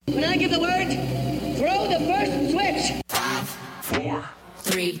the word, throw the first switch. 5, 4,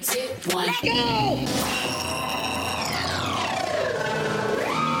 3, 2, 1. Let go!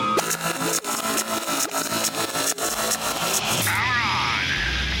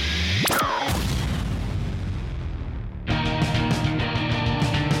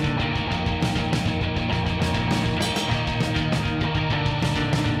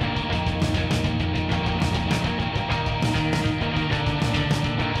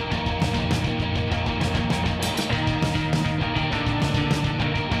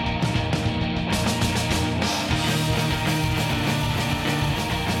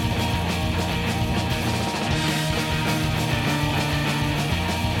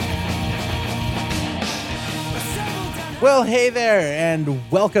 Well, hey there, and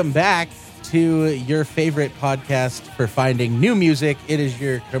welcome back to your favorite podcast for finding new music. It is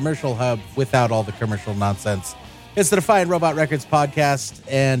your commercial hub without all the commercial nonsense. It's the Defiant Robot Records podcast,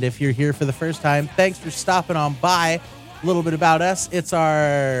 and if you're here for the first time, thanks for stopping on by. A little bit about us. It's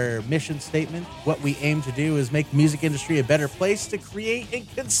our mission statement. What we aim to do is make the music industry a better place to create and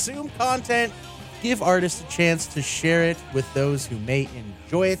consume content, give artists a chance to share it with those who may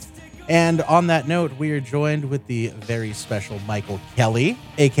enjoy it. And on that note, we are joined with the very special Michael Kelly,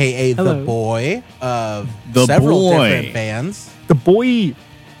 a.k.a. Hello. The Boy of The several Boy. different bands. The boy.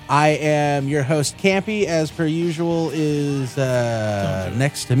 I am your host, Campy, as per usual, is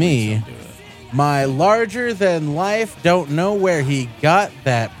next to me. My larger-than-life, don't know where he got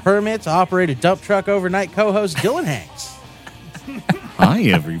that permit to operate a dump truck overnight co-host, Dylan Hanks. Hi,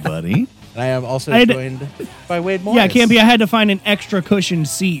 everybody. And I am also I'd- joined by Wade Morris. Yeah, Campy, I had to find an extra cushioned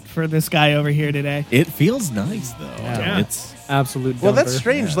seat for this guy over here today. It feels nice, though. Yeah. It's Absolute Well, that's dumper.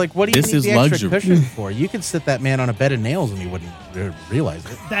 strange. Yeah. Like, what do you This need is the extra luxury. cushion for? You could sit that man on a bed of nails and he wouldn't realize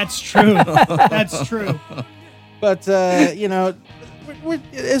it. That's true. That's true. But, you know,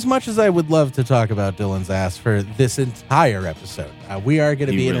 as much as I would love to talk about Dylan's ass for this entire episode, we are going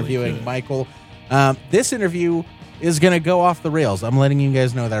to be You really interviewing could. Michael. This interview is going to go off the rails. I'm letting you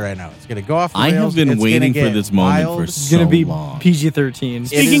guys know that right now. It's going to go off the I rails. have been It's gonna waiting for get this moment wild. for It's so going to be long. PG-13.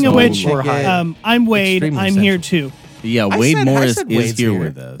 Speaking of so which, long. I'm Wade. Extremely I'm here sensitive. too. Yeah, I Wade said Morris is Wade's here here.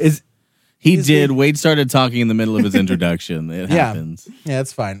 with us. Is Is did. he? Wade started talking in the middle of his introduction. It Yeah. happens. Yeah,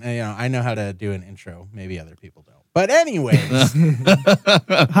 it's fine. You know, I know how to do an intro. Maybe other people don't. But anyways.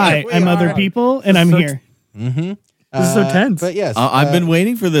 Hi, We I'm other are- people, and I'm So- here. This is so tense. But yes. I've been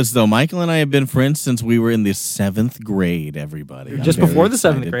waiting for this, though. Michael and I have been friends since we were in the 7th grade, everybody. I'm Just very before the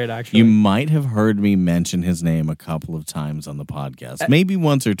 7th excited. grade, actually. You might have heard me mention his name a couple of times on the podcast. Maybe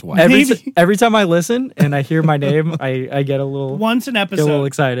once or twice. Maybe. Every time I listen and I hear my name, I get a little Once an get a little episode.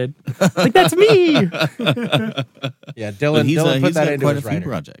 excited. Like, that's me. Yeah, But Dylan he's put that got into quite his a few writer.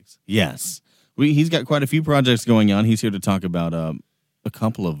 projects. Yes. He's got quite a few projects going on. He's here to talk about a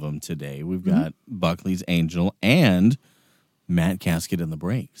couple of them today. We've got Buckley's Angel and Matt Casket and the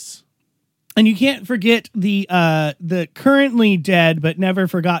Breaks. And you can't forget the currently dead but never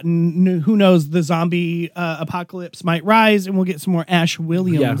forgotten. Who knows? The zombie apocalypse might rise, and we'll get some more Ash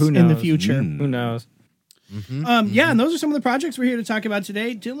Williams Yeah, who in the knows? future. Who knows? Yeah, and those are some of the projects we're here to talk about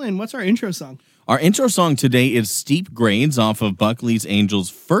today. Dylan, what's our intro song? Our intro song today is Steep Grades off of Buckley's Angel's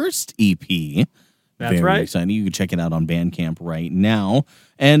first EP. That's Very right. exciting. You can check it out on Bandcamp right now.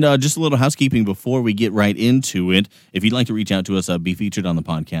 And just a little housekeeping before we get right into it. If you'd like to reach out to us, be featured on the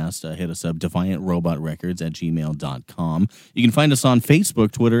podcast, hit us up, defiantrobotrecords@gmail.com. You can find us on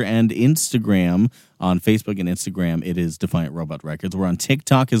Facebook, Twitter, and Instagram. On Facebook and Instagram, it is Defiant Robot Records. We're on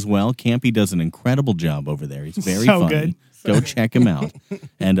TikTok as well. Campy does an incredible job over there. He's very So funny. good. Go check him out.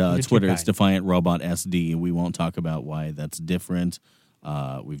 And Twitter, kind. it's Defiant Robot SD. We won't talk about why that's different.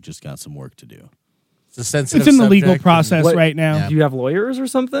 We've just got some work to do. It's a sensitive It's in the legal subject, process What- right now. Do you have lawyers or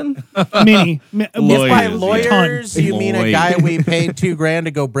something? Many. Lawyers, By yeah. lawyers, you mean a Lawyers. guy we paid $2,000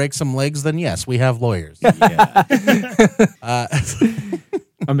 to go break some legs? Then yes, we have lawyers. Yeah.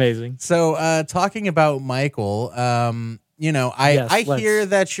 Amazing. So, talking about Michael, you know, Yes, I let's- hear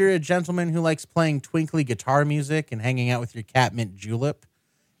that you're a gentleman who likes playing twinkly guitar music and hanging out with your cat Mint Julep.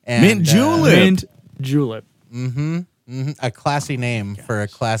 And, Mint Julep. Mint julep. a classy name for a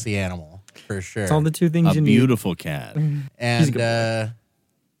classy animal, for sure. It's all the two things A you need. beautiful cat. And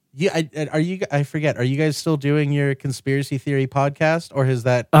yeah, I forget. Are you guys still doing your conspiracy theory podcast, or has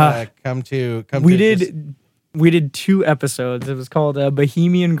that come to? We to just- did 2 episodes. It was called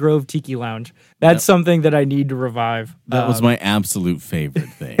Bohemian Grove Tiki Lounge. That's something that I need to revive. That was my absolute favorite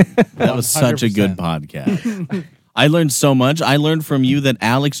thing. That was such a good 100%. podcast. I learned so much. I learned from you that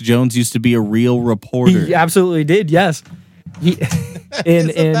Alex Jones used to be a real reporter. He absolutely did. Yes, he,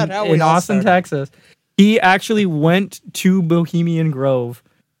 in that how we in all Austin, started? Texas. He actually went to Bohemian Grove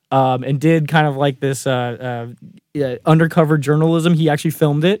and did kind of like this undercover journalism. He actually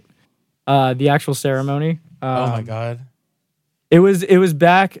filmed it, the actual ceremony. Oh my God. It was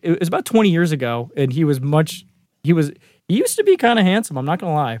back. It was about 20 years ago, and he used to be kind of handsome. I'm not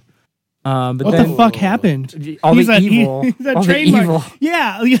gonna lie. But What then the fuck happened? all He's the evil, he's a all the trademark. evil.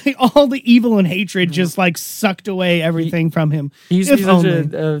 Yeah, all the evil and hatred just like sucked away everything from him. He's If such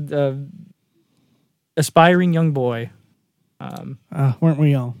only. a aspiring young boy. Weren't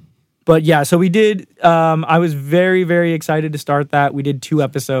we all? But yeah, so we did. I was very, very excited to start that. We did 2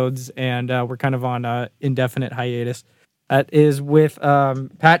 episodes, and we're kind of on indefinite hiatus. That is with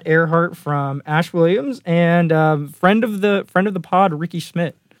Pat Earhart from Ash Williams and friend of the pod, Ricky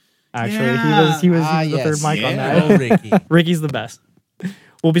Schmidt. Actually, Yeah. he was Ah, the yes. third mic on Yeah. that. Oh, Ricky. Ricky's the best.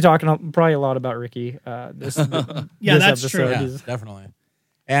 We'll be talking probably a lot about Ricky. This Yeah, this that's true. episode Yeah, is- definitely.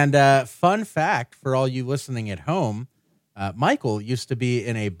 And fun fact for all you listening at home, Michael used to be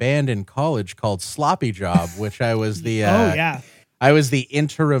in a band in college called Sloppy Job, which I was the I was the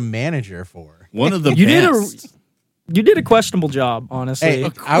interim manager for. One of the You did best. You did a questionable job, honestly. Hey,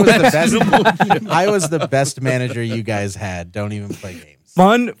 I was the best. I was the best manager you guys had. Don't even play games.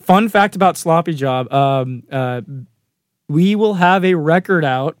 Fun fact about Sloppy Job. We will have a record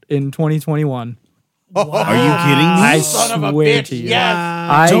out in 2021. Are you kidding me? I son of a swear bitch, to you.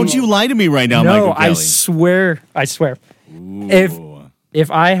 yes. Don't you lie to me right now, No, Michael Kelly. I swear. If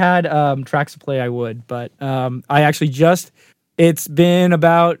I had tracks to play, I would. But I actually it's been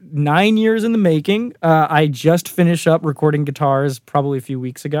about 9 years in the making. I just finished up recording guitars probably a few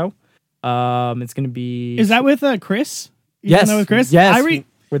weeks ago. It's going to be... Is that with Chris? You Yes. done that with Chris? Yes.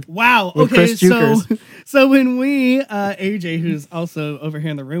 Wow. with Okay. Chris Jukers. So when we, AJ, who's also over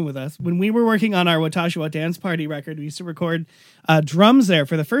here in the room with us, when we were working on our Watashiwa Dance Party record, we used to record drums there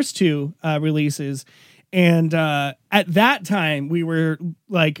for the first 2 releases. And at that time, we were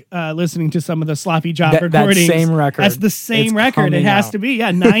like listening to some of the Sloppy Job That recordings. same record. That's the same It's record. It coming has out. to be.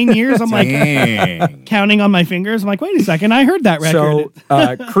 Yeah, 9 years. I'm like Dang. counting on my fingers. I'm like, wait a second, I heard that record.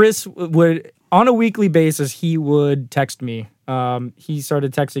 So Chris would, on a weekly basis, he would text me. He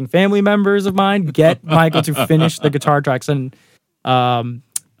started texting family members of mine, get Michael to finish the guitar tracks. And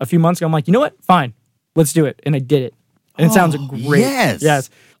a few months ago, I'm like, you know what? Fine, let's do it. And I did it. And it sounds great. Yes.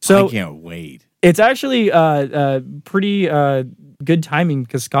 So I can't wait. it's actually pretty good timing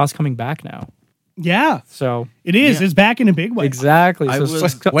because Ska's coming back now. Yeah, So it is. Yeah. It's back in a big way. exactly. I So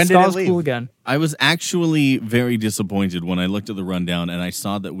was- when did it Ska's leave? cool again. I was actually very disappointed when I looked at the rundown and I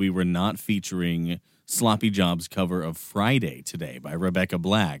saw that we were not featuring Sloppy Job's cover of Friday today by Rebecca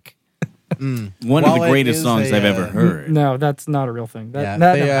Black. One of Well, the it greatest is songs a, I've ever heard. No, that's not a real thing. Yeah,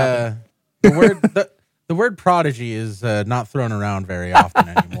 That they, never happened. the word prodigy is not thrown around very often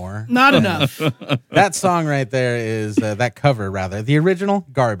anymore. Not enough. That song right there is that cover rather. The original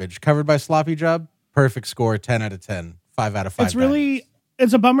garbage, covered by Sloppy Job. Perfect score, 10 out of 10, 5 out of 5.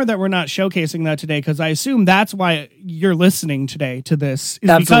 It's a bummer that we're not showcasing that today because I assume that's why you're listening today to this. Is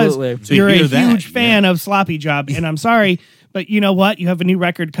Absolutely. Because To you're a hear that, huge fan of Sloppy Job. And I'm sorry, but you know what? You have a new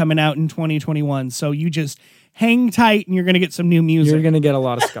record coming out in 2021. So you just hang tight and you're going to get some new music. You're going to get a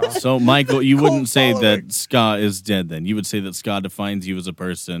lot of ska. So, Michael, you wouldn't say following. that ska is dead then. You would say that ska defines you as a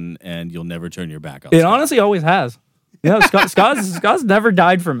person and you'll never turn your back on It ska. honestly always has. You know, ska's never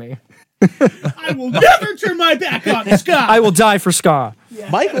died for me. I will never turn my back on ska. I will die for ska.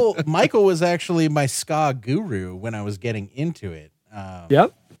 Michael was actually my ska guru when I was getting into it.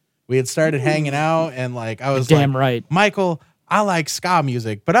 Yep. We had started hanging out, and like I was Damn like, right. Michael, I like ska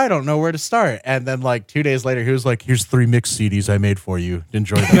music, but I don't know where to start. And then like 2 days later, he was like, "Here's 3 mix CDs I made for you.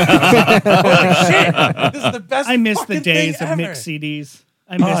 Enjoy them." Holy shit! This is the best. I miss the fucking days thing of ever. mixed CDs.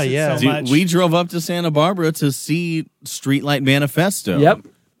 I miss it yeah. so Dude, much. we drove up to Santa Barbara to see Streetlight Manifesto. Yep.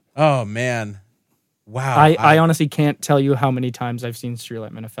 Oh man, wow! I honestly can't tell you how many times I've seen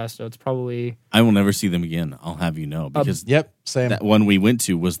Streetlight Manifesto. It's probably I will never see them again. I'll have you know. Because Yep, same. that one we went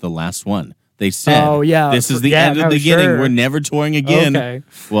to was the last one. They said, Oh, yeah. this is the Yeah, end of no, the beginning. sure. We're never touring again. Okay.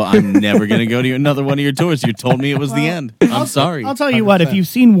 Well, I'm never going to go to another one of your tours. You told me it was the end. I'm sorry. I'll tell you what, if you've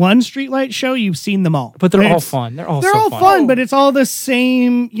seen one Streetlight show, you've seen them all. But they're all It's- fun. They're all They're so all fun, but it's all the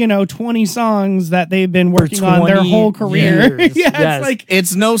same, 20 songs that they've been working on their 20 whole career. years. yeah, Yes. it's like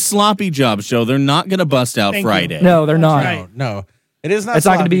It's no sloppy job show. They're not going to bust out Thank you. Friday. No, they're not. right. No, it is not. It's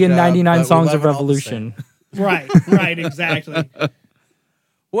not going to be in sloppy job, 99 but we Songs love of it all the same. Revolution. right, exactly.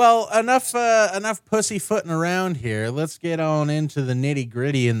 Well, enough pussyfooting around here. Let's get on into the nitty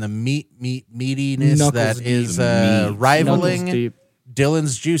gritty and the meatiness Knuckles that deep. is Knuckles rivaling deep.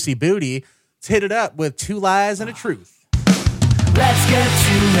 Dylan's juicy booty. Let's hit it up with 2 lies and a truth. Let's get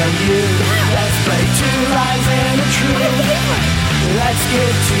to know you. Let's play 2 lies and a truth. Let's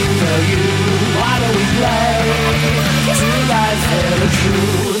get to know you. Why don't we play? Two lies and a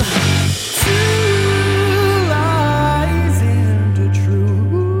truth. Two lies and a truth.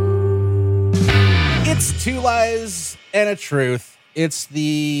 It's Two Lies and a Truth. It's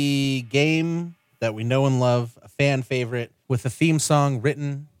the game that we know and love, a fan favorite, with a theme song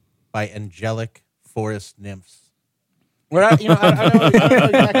written by angelic forest nymphs. I don't know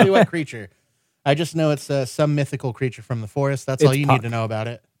exactly what creature. I just know it's some mythical creature from the forest. That's all you need to know about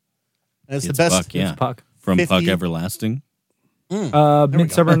it. And it's the best. Puck, yeah. It's Puck. From 50 Puck Everlasting.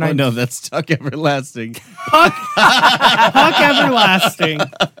 Midsummer Oh, Night. no, that's Tuck Everlasting. Puck Everlasting.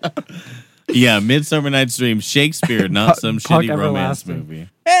 Yeah, Midsummer Night's Dream. Shakespeare, not some Puck shitty romance Everlasting. movie.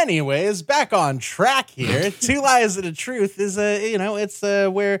 Anyways, back on track here. Two Lies and a Truth is it's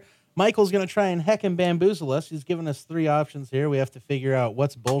where Michael's gonna try and heck and bamboozle us. He's given us 3 options here. We have to figure out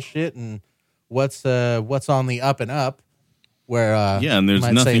what's bullshit and what's on the up and up. Where Yeah, and you there's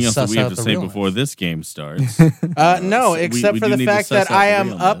might nothing say, else that suss we have out to the say real before ones. this game starts. No, we except for do the need to fact suss that out I the am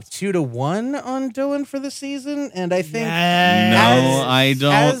realness. up 2-1 on Dylan for the season, and I think No, Yes. I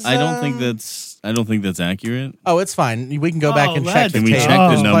don't. as, I don't think that's accurate. Oh, it's fine. We can go back Oh, and check let's the Can we tape. check the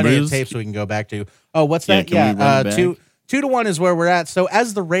There's plenty of numbers? tapes we can go back to. Oh, what's Yeah, that? can we run it back? 2-1 is where we're at. So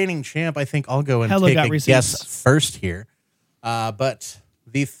as the reigning champ, I think I'll go and Hello, take got a receipts. guess first here. But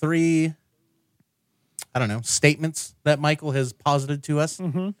the 3, I don't know, statements that Michael has posited to us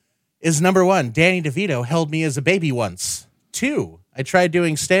is number 1, Danny DeVito held me as a baby once. 2, I tried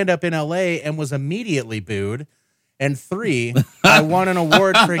doing stand-up in LA and was immediately booed. And 3, I won an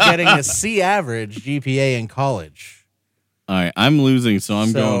award for getting a C average GPA in college. All right, I'm losing, so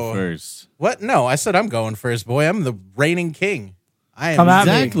I'm So- going first. What? No, I said I'm going first, boy. I'm the reigning king. I am. Come at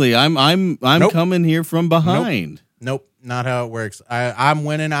me. Exactly. I'm Nope. coming here from behind. Nope, not how it works. I'm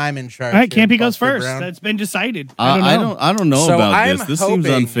winning. I'm in charge. All right, here, Campy goes Buster first. Brown. That's been decided. I don't know So about I'm this. This seems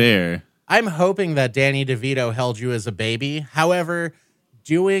hoping- unfair. I'm hoping that Danny DeVito held you as a baby. However,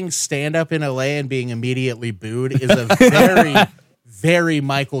 doing stand up in LA and being immediately booed is a very, very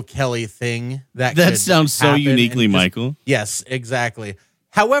Michael Kelly thing. That That could sounds so happen uniquely and just- Michael. Yes, exactly.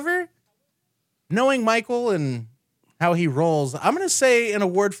 However, knowing Michael and how he rolls, I'm going to say an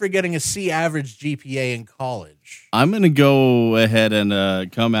award for getting a C average GPA in college. I'm going to go ahead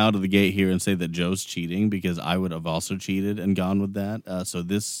and come out of the gate here and say that Joe's cheating because I would have also cheated and gone with that. So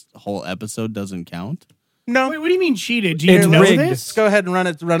this whole episode doesn't count. No, Wait, what do you mean cheated? Do you It's know rigged. this? let's go ahead and run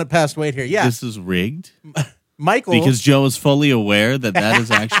it past Wade here. Yeah, This is rigged Michael. because Joe is fully aware that that is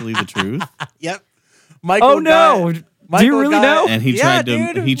actually the truth. Yep. Michael. Oh no! Do you really know? And he Yeah, tried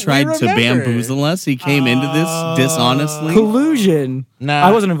to dude, he tried we to remember. bamboozle us. He came into this dishonestly. Collusion. Nah.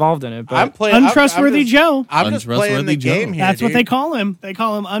 I wasn't involved in it, but I'm playing Untrustworthy Joe. I'm just playing the Untrustworthy Joe. game here. That's what dude. they call him. They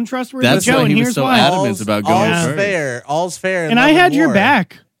call him untrustworthy That's Joe, why and he was here's so why. adamant about going all's first. fair. All's fair. in And love I had your war.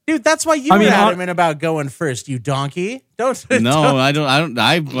 back. dude. That's why you I mean, were hon- adamant about going first. You donkey. Don't. No, I don't.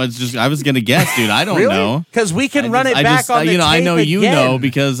 I was gonna guess, dude. I don't really? know. Because we can I run just- it I back just, on the you know, I tape know you again. know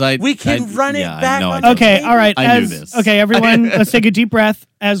because We can run it yeah, I back know I on know. the Okay, all right. I knew this. Okay, everyone, let's take a deep breath.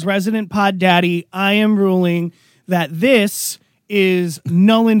 As resident pod daddy, I am ruling that this is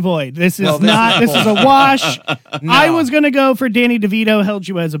null and void. This is No, this not. is This is a wash. No. I was gonna go for Danny DeVito held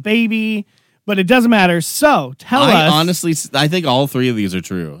you as a baby, but it doesn't matter. So tell I us. honestly, I think all 3 of these are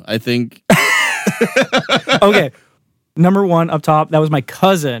true. I think okay. Number 1 up top, that was my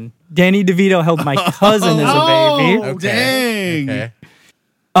cousin. Danny DeVito held my cousin as a baby. Okay. dang.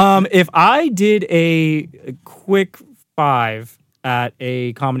 Okay. If I did a quick 5 at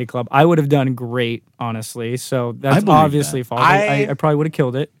a comedy club, I would have done great, honestly. So I that's believe obviously that. false. I- I probably would have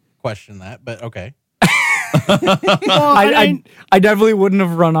killed it. Question that, but okay. Well, I definitely wouldn't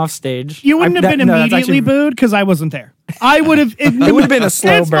have run off stage. you wouldn't have been no, that's immediately actually- booed because I wasn't there. I would have. It would have been a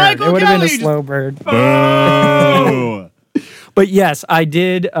slow It's burn. Michael It would have been a Kelly. slow burn. Boo. But yes, I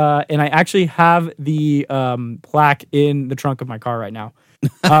did, and I actually have the plaque in the trunk of my car right now.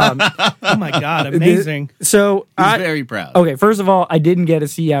 Oh my god! Amazing. So He's very proud. Okay, first of all, I didn't get a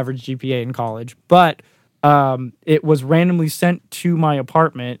C average GPA in college, but it was randomly sent to my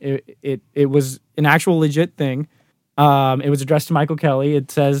apartment. It was an actual legit thing. It was addressed to Michael Kelly. It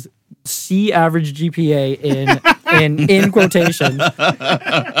says C average GPA in quotations,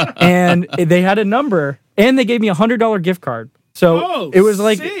 and they had a number, and they gave me $100 gift card. So Oh, it was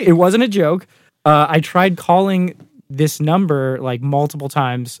like sick. it wasn't a joke. I tried calling this number like multiple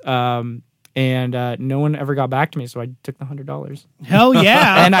times. And no one ever got back to me, so I took the $100 Hell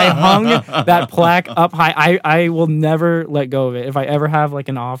yeah! and I hung that plaque up high. I will never let go of it. If I ever have like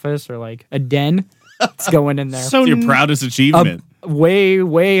an office or like a den, it's going in there. so It's your proudest achievement.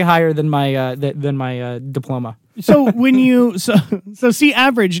 Way higher than my diploma. So when you so see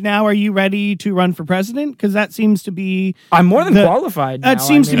average now, are you ready to run for president? Because that seems to be I'm more than qualified. That now.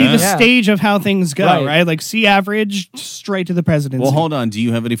 seems to be the yeah. stage of how things go, Right. right? Like see average straight to the presidency. Well, hold on. Do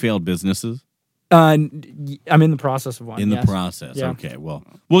you have any failed businesses? I'm in the process of one. In the yes. process. Yeah. Okay. Well,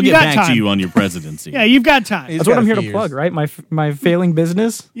 we'll You get got back to time. you on your presidency. Yeah, you've got time. He's That's what got I'm a here to few plug, years. right? My failing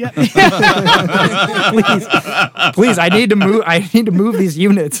business. Yeah. Please, I need to move. I need to move these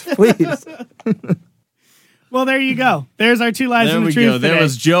units, please. Well, there you go. There's our 2 lies There and the we truth go. There today.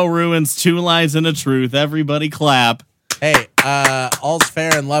 was Joe Ruin's 2 Lies and a Truth. Everybody clap. Hey, all's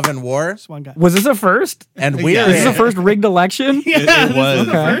fair in love and war, One guy. Was this a first? and we Yeah. are. This is the first rigged election. Yeah, It this was. is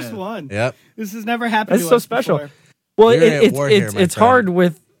the Okay. first one. Yep. This has never happened. That's to so us special. before. Well, We're at war here, my it's friend. hard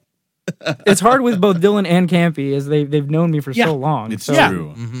with both Dylan and Campy as they've known me for Yeah. so long. It's so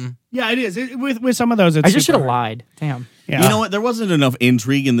true. Yeah, it is. With some of those, it's I just should super have hard. lied. Damn. Yeah. You know what? There wasn't enough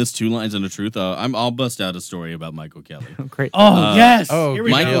intrigue in this 2 Lies and a Truth. I'll bust out a story about Michael Kelly. Great. Oh yes. oh, Here we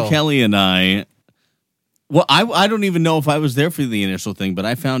Michael go. deal. Kelly and I. Well, I don't even know if I was there for the initial thing, but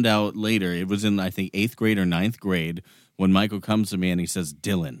I found out later. It was in, I think, 8th grade or 9th grade when Michael comes to me and he says,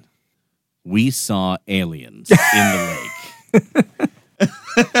 "Dylan, we saw aliens in the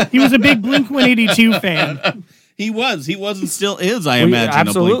lake." He was a big Blink 182 fan. He was and still is, I We imagine,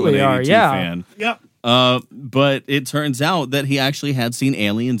 absolutely a are, Blink-182 yeah. fan. Yep. But it turns out that he actually had seen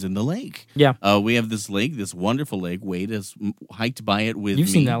aliens in the lake. Yeah. We have this lake, this wonderful lake. Wade has hiked by it with You've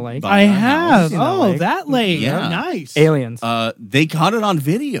me. seen that lake. by I our have. house. seen that Oh, lake. that lake. Yeah. Nice. Aliens. They caught it on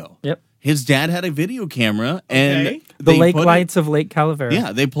video. Yep. His dad had a video camera, and Okay. The they lake put it- lights of Lake Calavera.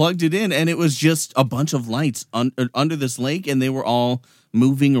 Yeah, they plugged it in, and it was just a bunch of lights under this lake, and they were all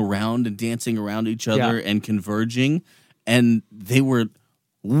moving around and dancing around each other Yeah. and converging, and they were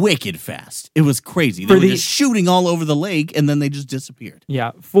wicked fast. It was crazy. They For were the- just shooting all over the lake, and then they just disappeared.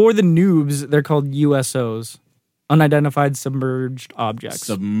 Yeah. For the noobs, they're called USOs, unidentified submerged objects.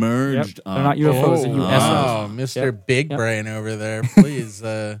 Submerged. Yep. They're not UFOs, they're USOs. Wow, Mr. Yep. Big Yep. Brain over there. Please.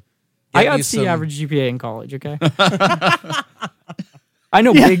 I get got me C some- average GPA in college. Okay. I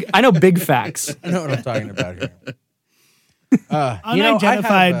know big facts. I know what I'm talking about here.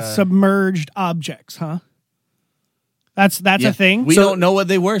 Unidentified submerged objects, huh? That's Yeah. a thing. We So- don't know what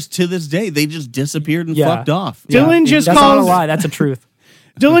they were to this day. They just disappeared and Yeah. fucked off. Dylan just That's not a calls lie. That's a truth.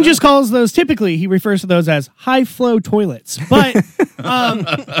 Dylan just calls those typically he refers to those as high flow toilets. But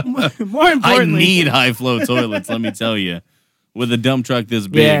more I importantly, need high flow toilets, let me tell you. With a dump truck this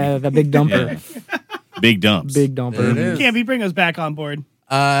big. Yeah, the big dumper. Big dumps. Big dumper. It is. Campy, bring us back on board.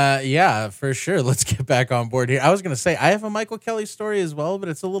 Yeah, for sure. Let's get back on board here. I was gonna say I have a Michael Kelly story as well, but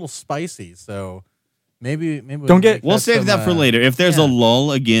it's a little spicy, so maybe we Don't can get- make We'll save some, that for later. If there's a yeah.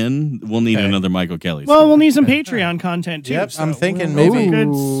 lull again, we'll need Okay. another Michael Kelly. Well, story. we'll need some Patreon content too. Yep, so I'm thinking we'll maybe- go good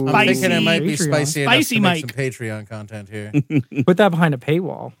Ooh. I'm spicy. thinking it might be Patreon. spicy enough Spicy to make Mike. some Patreon content here. Put that behind a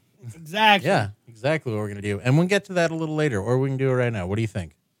paywall. Exactly. Yeah, exactly what we're gonna do, and we'll get to that a little later, or we can do it right now. What do you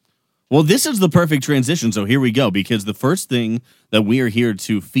think? Well, this is the perfect transition. So here we go, because the first thing that we are here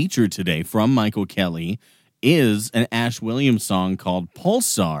to feature today from Michael Kelly is an Ash Williams song called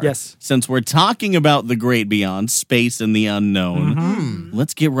Pulsar. Yes. Since we're talking about the great beyond, space and the unknown,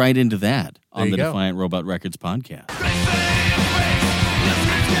 let's get right into that on you the go. Defiant Robot Records podcast.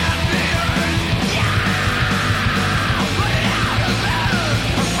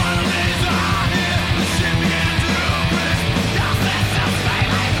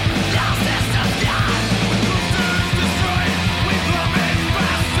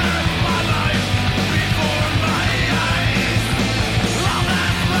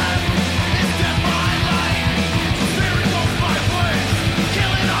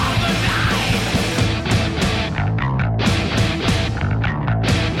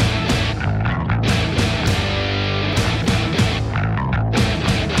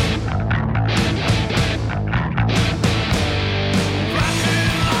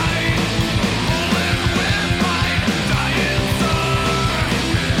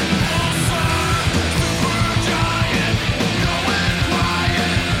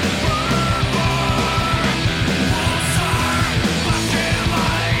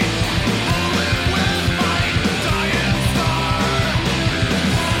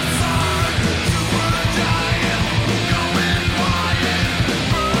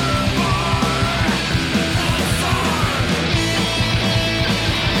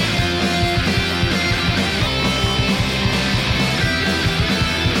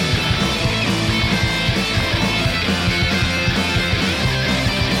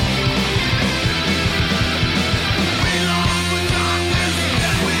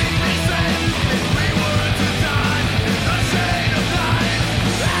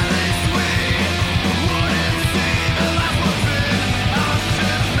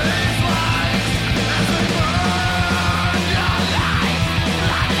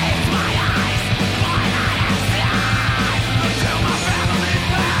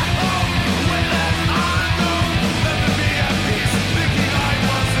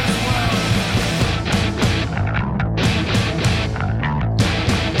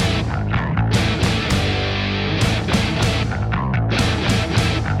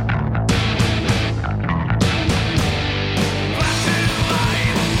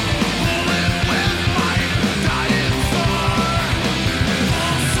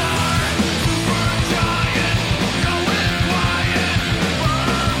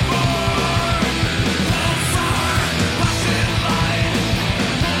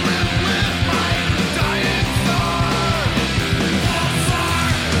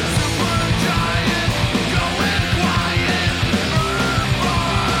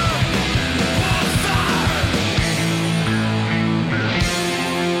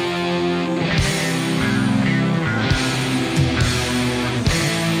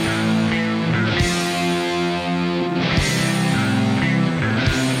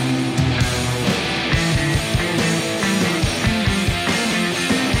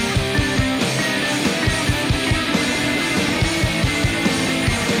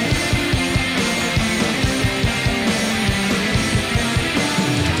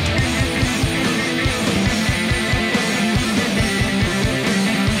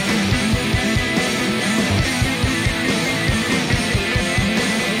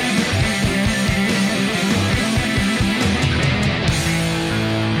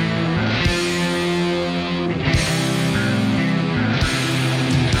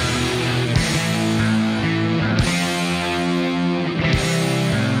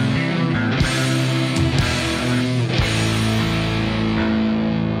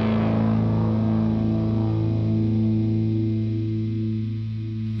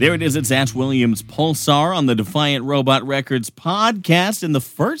 There it is. It's Ash Williams' Pulsar on the Defiant Robot Records podcast. And the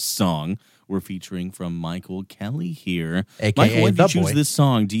first song we're featuring from Michael Kelly here. AKA Michael, why did you The choose Boy. this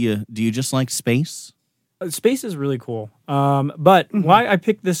song? Do you just like space? Space is really cool. But why I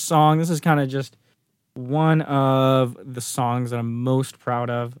picked this song, this is kind of just one of the songs that I'm most proud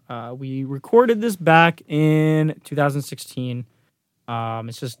of. We recorded this back in 2016.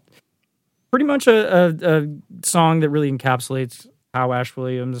 It's just pretty much a song that really encapsulates how Ash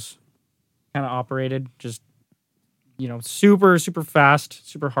Williams kind of operated. Just, super, super fast,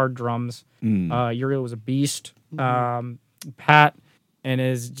 super hard drums. Uriel was a beast. Pat and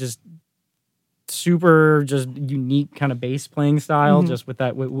his just super just unique kind of bass playing style, just with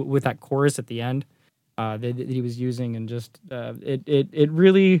that chorus at the end that he was using, and just it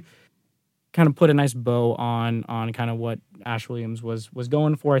really kind of put a nice bow on kind of what Ash Williams was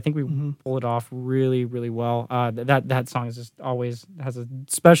going for. I think we pulled it off really, really well. That song is just always has a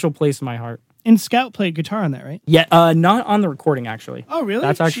special place in my heart. And Scout played guitar on that, right? Yeah, not on the recording actually. Oh, really?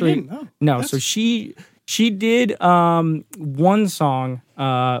 That's She actually didn't? Oh, no. that's- So she did one song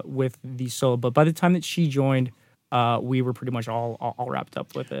with the solo, but by the time that she joined, we were pretty much all wrapped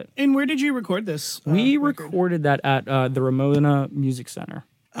up with it. And where did you record this? We record? recorded that at the Ramona Music Center.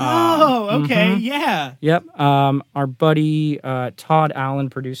 Oh, okay. Yeah. Yep. Our buddy Todd Allen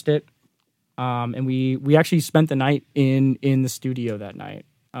produced it, and we actually spent the night in the studio that night,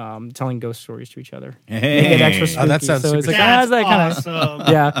 telling ghost stories to each other. Make it extra spooky. Oh, that sounds so it's super like, it has that kind of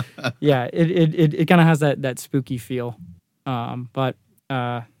awesome. yeah. It kind of has that spooky feel. But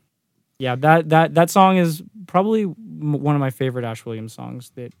that song is probably one of my favorite Ash Williams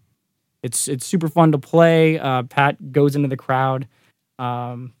songs. That it's super fun to play. Pat goes into the crowd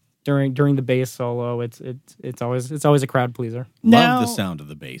during the bass solo. It's always a crowd pleaser. Now- Love the sound of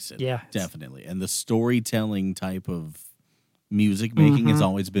the bass. Yeah. Definitely. And the storytelling type of music making has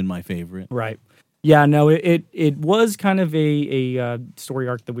always been my favorite. Right. Yeah, no, it was kind of a story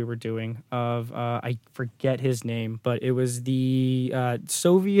arc that we were doing of I forget his name, but it was the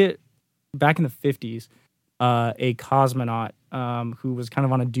Soviet back in the 50s, a cosmonaut who was kind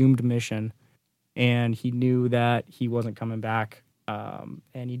of on a doomed mission, and he knew that he wasn't coming back,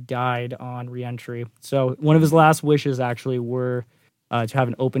 and he died on reentry. So one of his last wishes actually were to have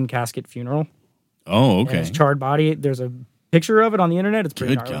an open casket funeral. Oh, And okay. his charred body. There's a picture of it on the internet. It's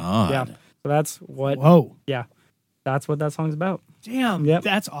pretty Good gnarly. God. Yeah. So that's what. Whoa. Yeah, that's what that song's about. Damn. Yep.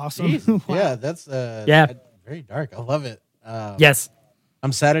 That's awesome. Wow. Yeah, that's Yeah. very dark. I love it. Yes.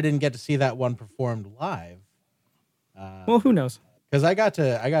 I'm sad I didn't get to see that one performed live. Well, who knows? Because I got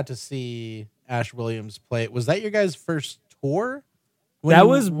to see Ash Williams play. Was that your guys' first tour? When That you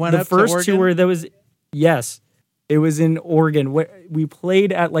was went the up to first Oregon? tour. That was yes. It was in Oregon. We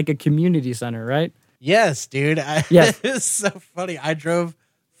played at like a community center, right? Yes, dude. Yes. It's so funny. I drove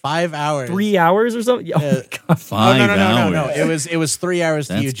 5 hours. 3 hours or something. Oh my God. 5 No. hours. It was 3 hours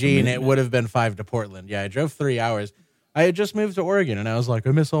to That's Eugene. commitment. It would have been 5 to Portland. Yeah, I drove 3 hours. I had just moved to Oregon, and I was like,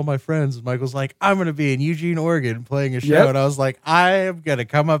 I miss all my friends. And Michael's like, I'm going to be in Eugene, Oregon, playing a show. Yep. And I was like, I am going to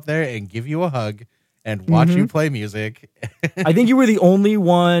come up there and give you a hug and watch you play music. I think you were the only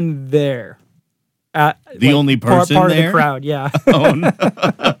one there. The only person part of there? the crowd. Yeah. Oh, no.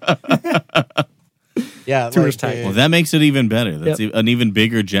 Yeah, Tourist type. Well, that makes it even better. That's an even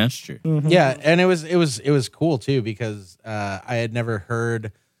bigger gesture. yeah, and it was cool too because I had never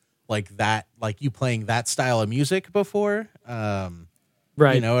heard like that, like you playing that style of music before.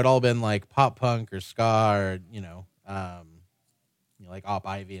 Right. You know, it all been like pop punk or ska or like Op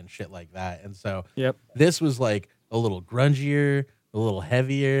Ivy and shit like that. And so Yep. this was like a little grungier, a little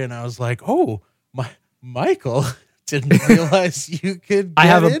heavier, and I was like, oh, Michael. Didn't realize you could. I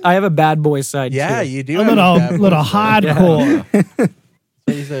have get in? I have a bad boy side. Yeah, too. you do. A have little, bad little boy side. hardcore.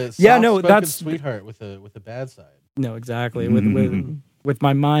 He's a Yeah, no, soft-spoken that's- sweetheart with a bad side. No, exactly. With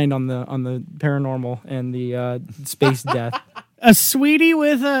my mind on the paranormal and the space death. A sweetie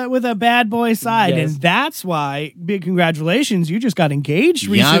with a bad boy side, Yes. and that's why. Big congratulations! You just got engaged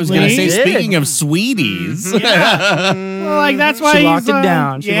recently. Yeah, I was going to say, Did. speaking of sweeties, Well, like that's why She he's, locked it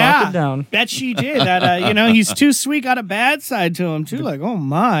down. She yeah, locked it down. Bet she did. That he's too sweet. Got a bad side to him too. Like, oh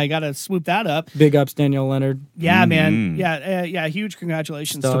my, got to swoop that up. Big ups, Danielle Leonard. Yeah, man. Yeah. Huge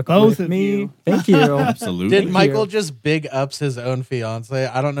congratulations Stuck to both with of me. you. Thank you. absolutely. Did Thank Michael you. just big ups his own fiance?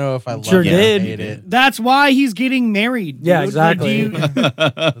 I don't know if I love Sure it or did. hate it. That's why he's getting married. Yeah, dude. exactly. Like,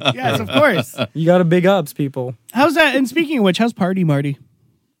 yes, of course. You got to big ups, people. How's that? And speaking of which, how's Party Marty?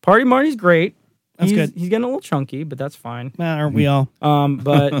 Party Marty's great. That's good. He's getting a little chunky, but that's fine. Aren't we all?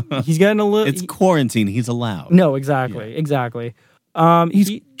 But he's getting a little. It's quarantine. He's allowed. No, exactly. He's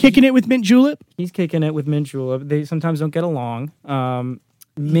kicking it with Mint Julep. He's kicking it with Mint Julep. They sometimes don't get along.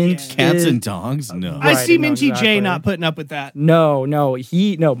 Mint Cats is- and dogs? No. I Right, see no, Minty exactly. J not putting up with that. No,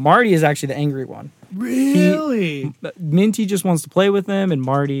 Marty is actually the angry one. Really? But Minty just wants to play with him, and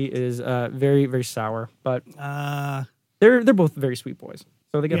Marty is very, very sour. But they're both very sweet boys,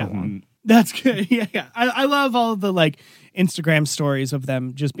 so they get Yeah. along. That's good. Yeah. I love all the like Instagram stories of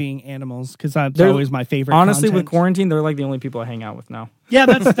them just being animals because that's They're- always my favorite. Honestly, with content. quarantine, they're like the only people I hang out with now. Yeah,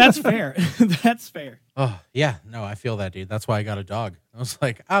 that's fair. That's fair. Oh yeah, no, I feel that, dude. That's why I got a dog. I was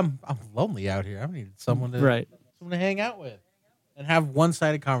like, I'm lonely out here. I need someone to hang out with and have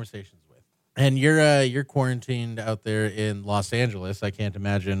one-sided conversations with. And you're quarantined out there in Los Angeles. I can't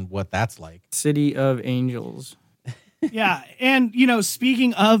imagine what that's like. City of Angels. Yeah, and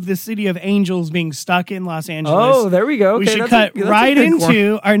speaking of the City of Angels being stuck in Los Angeles, Oh, there we go. we Okay, should that's cut that's right good one.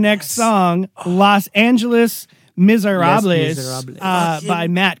 into our next song, Los Angeles Miserables, Les Miserables. by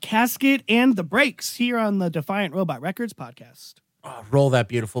Matt Casket and The Breaks, here on the Defiant Robot Records podcast. Oh, roll that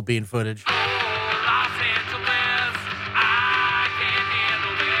beautiful bean footage. Los Angeles, I can't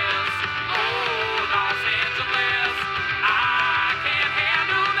handle this. Oh, Los Angeles, I can't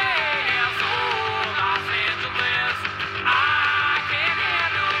handle this. Oh, Los Angeles, I can't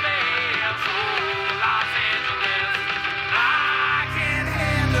handle this. Oh, Los Angeles, I can't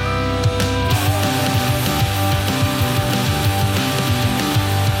handle.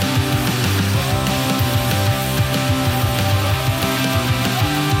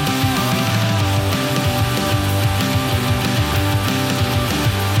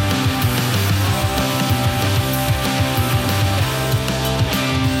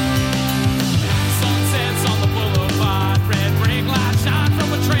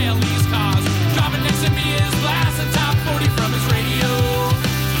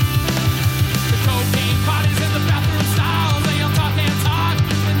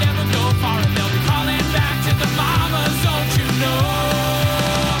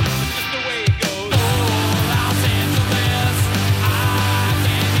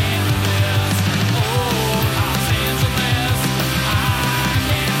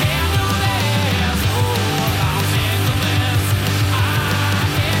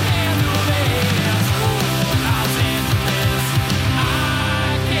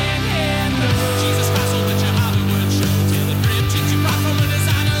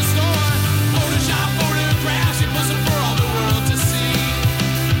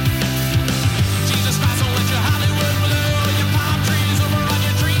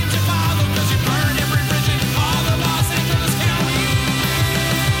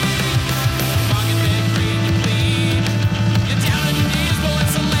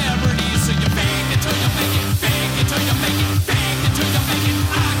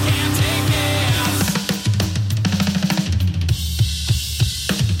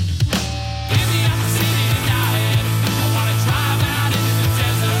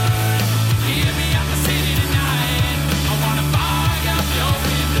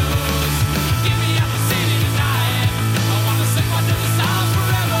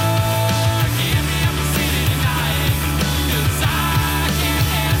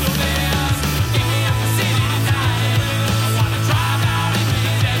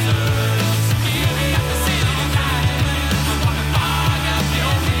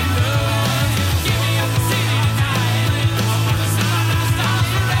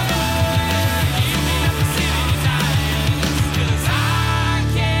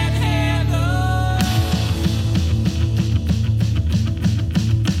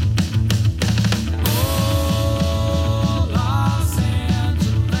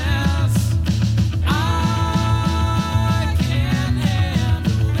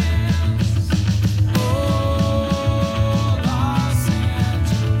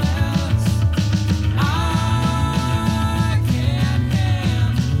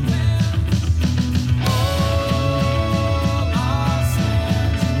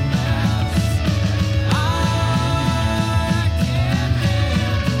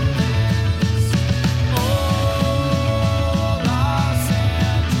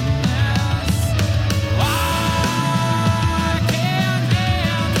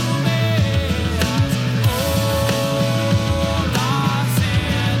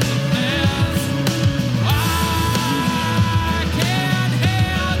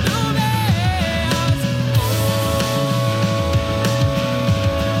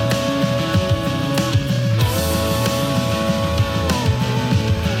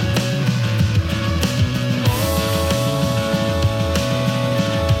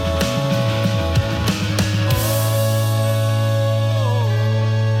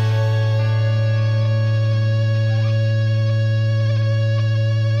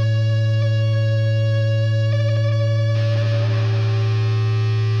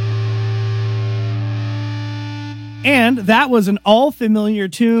 And that was an all familiar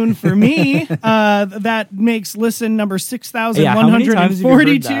tune for me. That makes listen number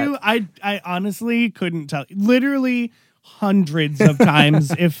 6,142. I honestly couldn't tell. Literally hundreds of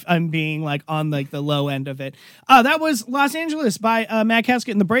times if I'm being like on like the low end of it. That was Los Angeles by Matt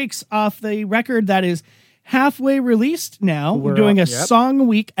Casket and the Breaks off the record that is halfway released now. We're doing a song a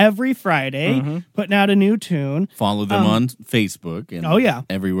week every Friday, putting out a new tune. Follow them on Facebook and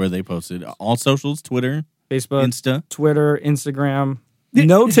everywhere they posted. All socials, Twitter, Facebook, Insta, Twitter, Instagram.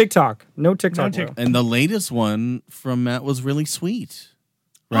 No TikTok. No TikTok. And the latest one from Matt was really sweet.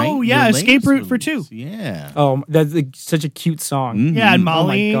 Right? Oh, yeah, Escape Route for Two. Yeah. Oh, that's such a cute song. Mm-hmm. Yeah, and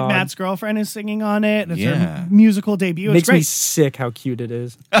Molly, Matt's girlfriend, is singing on it. It's her musical debut. Makes me sick how cute it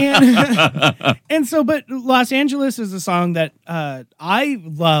is. And so, but Los Angeles is a song that I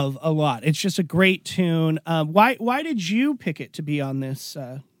love a lot. It's just a great tune. Why did you pick it to be on this?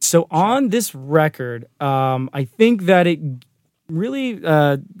 So on this record, I think that it really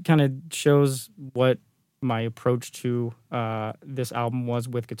kind of shows what my approach to this album was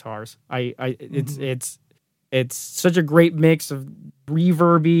with guitars. It's such a great mix of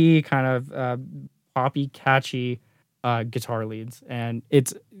reverby, kind of poppy, catchy guitar leads, and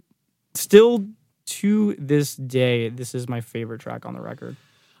it's still to this day, this is my favorite track on the record.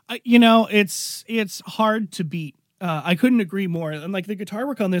 It's hard to beat. I couldn't agree more. And like the guitar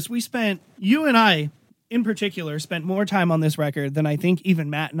work on this, you and I in particular spent more time on this record than I think even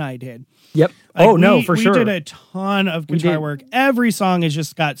Matt and I did. Yep. For sure. We did a ton of guitar work. Every song has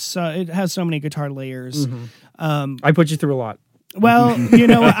just got it has so many guitar layers. I put you through a lot. Well,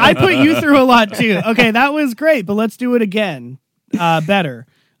 I put you through a lot too. Okay, that was great, but let's do it again. Better.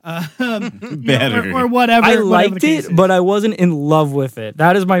 Better. Or whatever. I liked it, but I wasn't in love with it.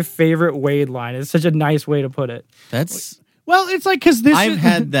 That is my favorite Wade line. It's such a nice way to put it. Well, it's like because I've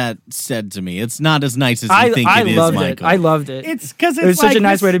had that said to me. It's not as nice as you think it is, Michael. I loved it. It's because it was such a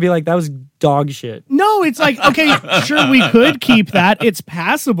nice way to be like, that was dog shit. No, it's like, okay, sure, we could keep that. It's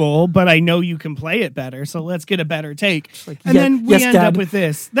passable, but I know you can play it better, so let's get a better take. Then we end up with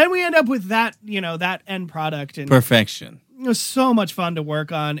this. Then we end up with that, that end product and perfection. It was so much fun to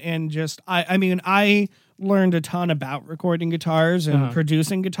work on, and just I learned a ton about recording guitars and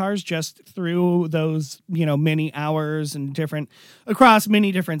producing guitars just through those, many hours and across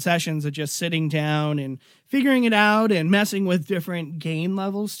many different sessions of just sitting down and figuring it out and messing with different gain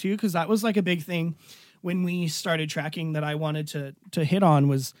levels too. Cause that was like a big thing when we started tracking that I wanted to hit on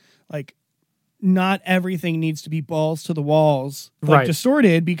was like, not everything needs to be balls to the walls, like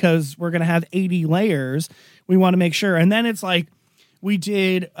distorted, because we're going to have 80 layers. We want to make sure. And then it's like, we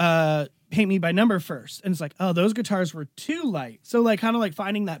did, Paint Me by Number first, and it's like, oh, those guitars were too light, so like kind of like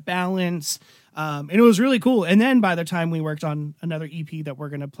finding that balance, and it was really cool. And then by the time we worked on another EP that we're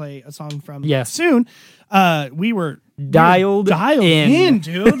gonna play a song from soon, we were dialed in,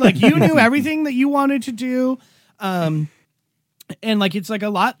 dude. Like you knew everything that you wanted to do, and like it's like a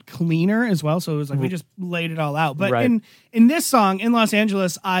lot cleaner as well. So it was like we just laid it all out. But in this song, in Los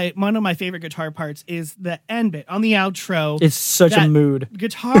Angeles, one of my favorite guitar parts is the end bit on the outro. It's such a mood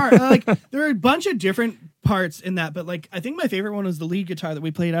guitar. Like there are a bunch of different parts in that, but like I think my favorite one was the lead guitar that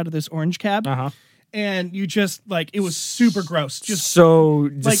we played out of this orange cab. And you just like it was super gross, just so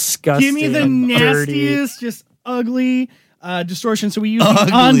disgusting. Give me the nastiest, just ugly. Distortion. So we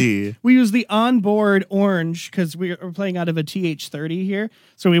use the onboard orange because we're playing out of a TH30 here.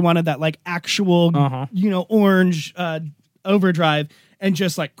 So we wanted that like actual, orange overdrive, and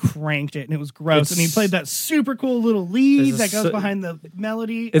just like cranked it, and it was gross. And he played that super cool little lead that goes behind the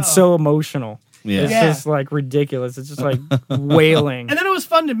melody. It's so emotional. Yeah. It's just like ridiculous. It's just like wailing. And then it was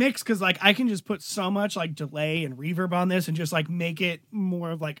fun to mix because like I can just put so much like delay and reverb on this and just like make it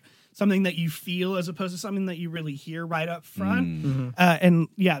more of like something that you feel as opposed to something that you really hear right up front. And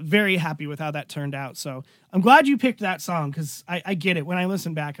yeah, very happy with how that turned out. So I'm glad you picked that song because I get it. When I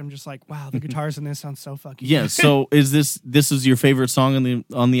listen back, I'm just like, wow, the guitars in this sound so fucking good. Yeah. So is this is your favorite song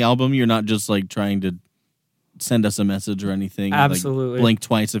on the album? You're not just like trying to send us a message or anything? Absolutely. Like, blink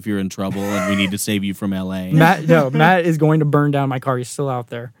twice if you're in trouble and we need to save you from LA. Matt is going to burn down my car. He's still out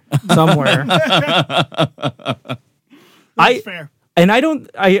there somewhere. That's fair. And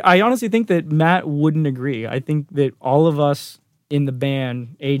I honestly think that Matt wouldn't agree. I think that all of us in the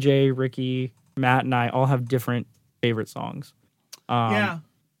band, AJ, Ricky, Matt, and I all have different favorite songs. Yeah.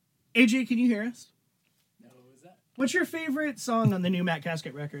 AJ, can you hear us? No, is that? What's your favorite song on the new Matt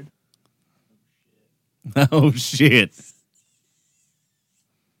Casket record? Oh, shit.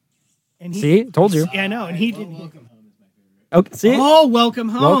 And see? Told you. Yeah, I know. And he didn't. Welcome Home is my favorite. Okay, see? Oh, Welcome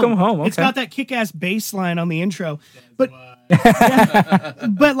Home. Welcome Home. Okay. It's got that kick-ass bass line on the intro. But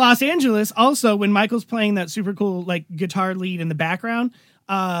But Los Angeles also, when Michael's playing that super cool like guitar lead in the background,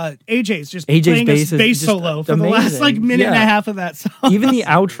 AJ's just playing a bass solo for the last like minute and a half of that song. Even the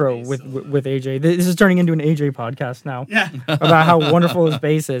outro with AJ. This is turning into an AJ podcast now. Yeah. About how wonderful his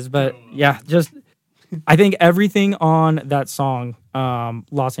bass is. But yeah, just I think everything on that song,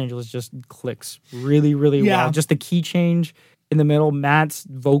 Los Angeles, just clicks really, really well. Just the key change in the middle. Matt's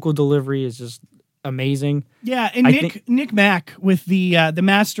vocal delivery is just amazing. Yeah, and Nick Mack with the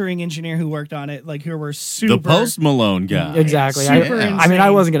mastering engineer who worked on it, like who were super The Post Malone guy. Exactly. Super I mean,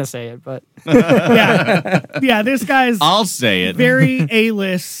 I wasn't gonna say it, but yeah, this guy's I'll say it. very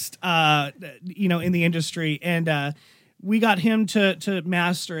A-list, in the industry, and we got him to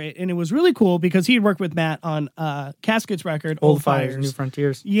master it, and it was really cool because he had worked with Matt on Casket's record, Old Fires, New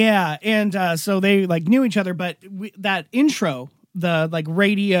Frontiers. Yeah, and so they like knew each other, but that intro, the like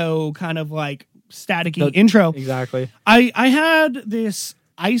radio kind of like staticky intro. Exactly. I had this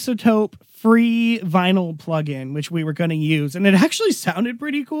Isotope free vinyl plugin, which we were going to use, and it actually sounded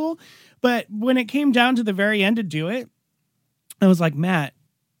pretty cool. But when it came down to the very end to do it, I was like, Matt,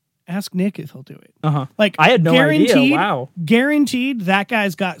 ask Nick if he'll do it. Like, I had no idea. Wow. Guaranteed that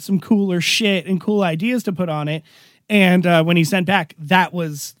guy's got some cooler shit and cool ideas to put on it. And when he sent back, that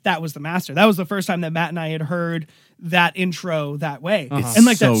was the master. That was the first time that Matt and I had heard that intro that way. And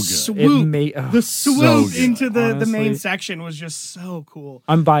like so that good. swoop, the swoop so into the Honestly. main section was just so cool.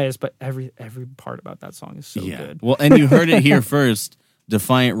 I'm biased, but every part about that song is so good. Well, and you heard it here first.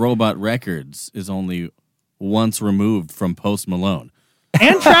 Defiant Robot Records is only once removed from Post Malone.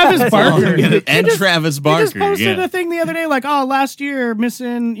 And Travis Barker. Travis He Barker. just posted a thing the other day, like, oh, last year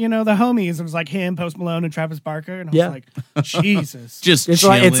missing, the homies. It was like him, Post Malone, and Travis Barker. And I was like, Jesus. Just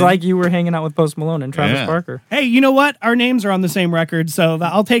It's like you were hanging out with Post Malone and Travis Barker. Hey, you know what? Our names are on the same record, so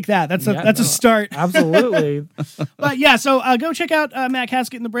I'll take that. That's a start. Absolutely. But yeah, so go check out Matt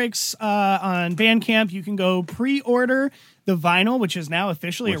Casket and the Breaks on Bandcamp. You can go pre-order the vinyl, which has now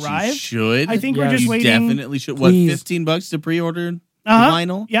officially arrived. You should. I think we're Yes. just You waiting. definitely should. Please. What, $15 to pre-order the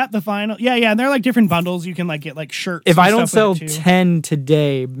vinyl? Yeah, the vinyl. Yeah, and they're like different bundles. You can like get like shirts. If and I don't stuff with sell it, too. 10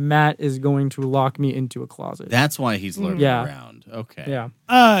 today, Matt is going to lock me into a closet. That's why he's lurking Yeah. around. Okay. Yeah.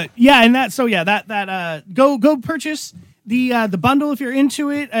 And that go purchase the bundle if you're into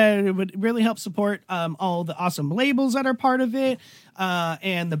it. It would really help support all the awesome labels that are part of it,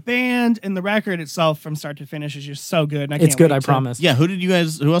 and the band and the record itself from start to finish is just so good. And I It's can't good, wait I to- promise. Yeah, who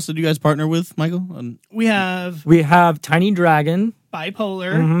else did you guys partner with, Michael? We have We have Tiny Dragon,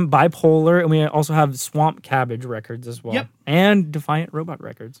 Bipolar. Bipolar, and we also have Swamp Cabbage Records as well. Yep. And Defiant Robot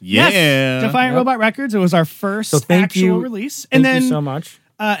Records. Yeah. Yes, Defiant Robot Records. It was our first So thank actual you. release, Thank and then you so much.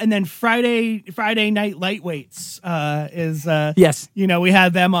 and then Friday Night Lightweights is Yes. we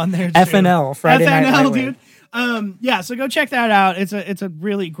had them on there too. FNL, Friday Night FNL, Lightweight. dude. So go check that out. It's a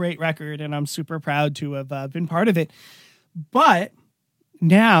really great record, and I'm super proud to have been part of it. But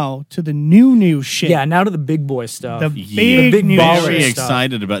now to the new shit. Yeah, now to the big boy stuff. The Yeah. big new baller Very shit. stuff.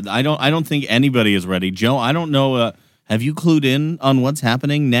 excited about. I don't think anybody is ready. Joe, I don't know. Have you clued in on what's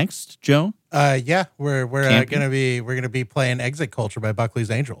happening next, Joe? Yeah, we're Camping? gonna be playing Exit Culture by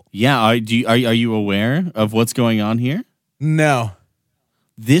Buckley's Angel. Yeah. Are you aware of what's going on here? No.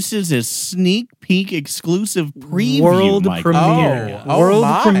 This is a sneak peek exclusive preview. World Michael. premiere. Oh, World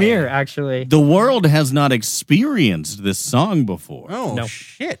my. premiere, actually. The world has not experienced this song before. Oh No.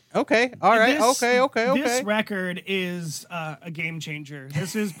 shit. Okay. All right. This- Okay. This record is a game changer.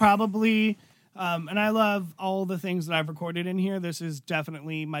 This is probably, and I love all the things that I've recorded in here. This is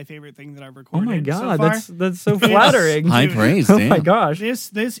definitely my favorite thing that I've Oh recorded. my so god, far. that's so flattering. High Dude. praise. Oh damn. my gosh.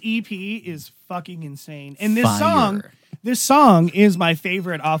 This EP is fucking insane, and Fire. this song is my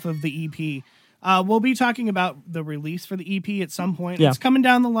favorite off of the EP. We'll be talking about the release for the EP at some point. Yeah. It's coming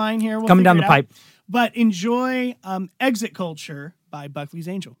down the line here. We'll Coming down figure the it out. pipe. But enjoy Exit Culture by Buckley's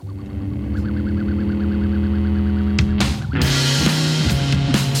Angel.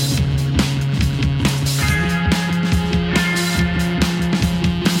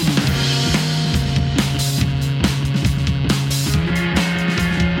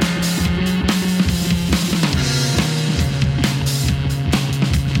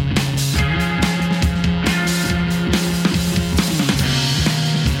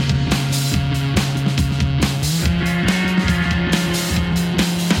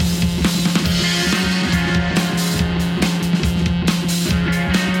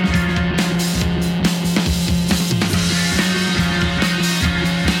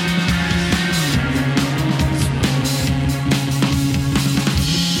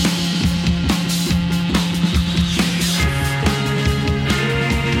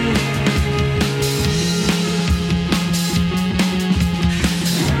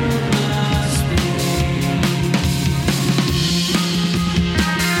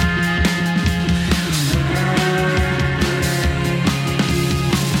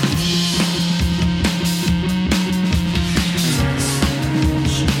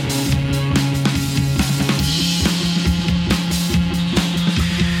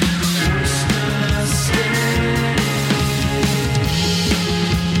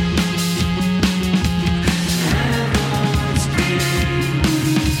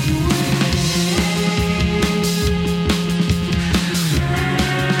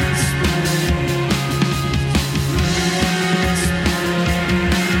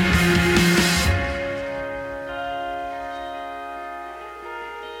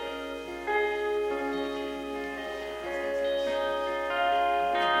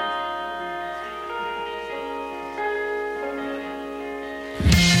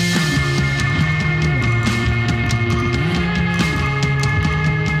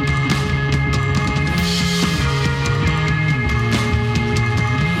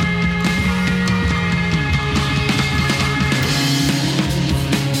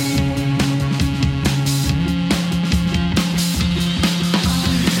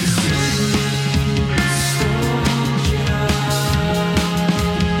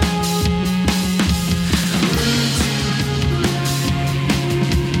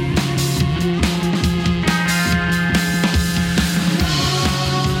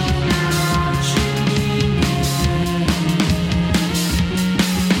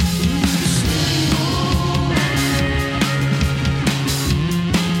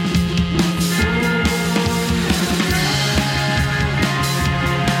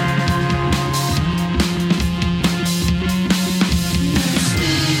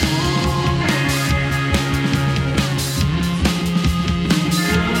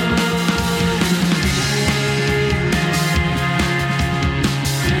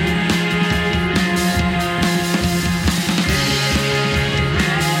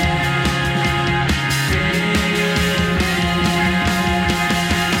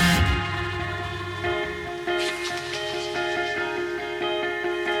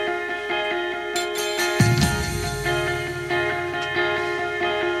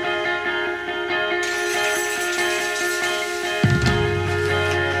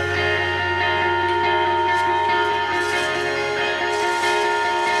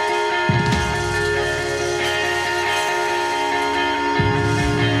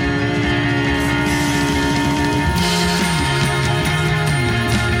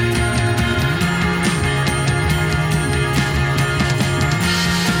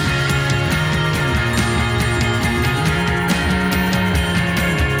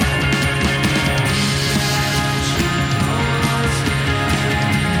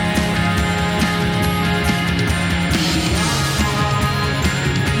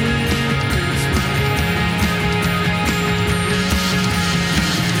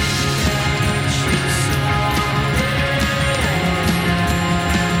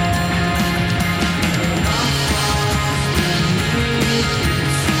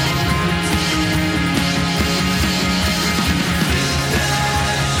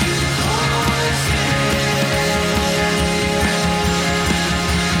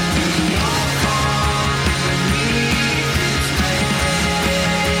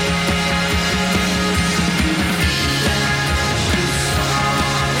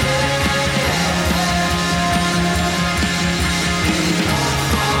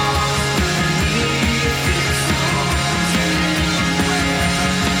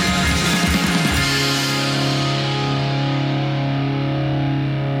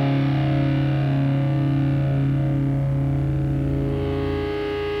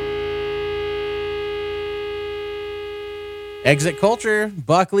 Exit Culture,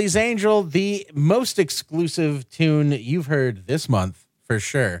 Buckley's Angel, the most exclusive tune you've heard this month for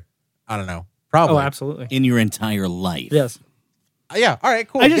sure. I don't know. Probably. Oh, absolutely. In your entire life. Yes. Yeah. All right,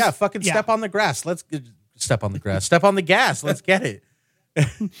 cool. I just- yeah. Fucking yeah. step on the grass. Let's step on the grass. Step on the gas. Let's get it.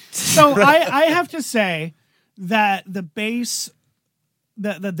 So I have to say that the bass,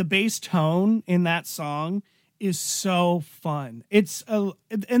 the bass tone in that song is so fun. It's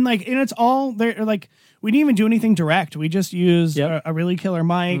it's all there. Like, we didn't even do anything direct. We just used Yep. a really killer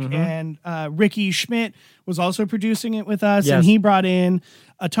mic, and Ricky Schmidt was also producing it with us, Yes. and he brought in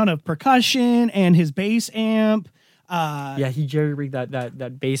a ton of percussion and his bass amp. Yeah, he jerry rigged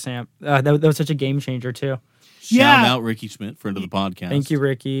that bass amp. That was such a game changer too. Shout Yeah. out Ricky Schmidt, friend of the podcast. Thank you,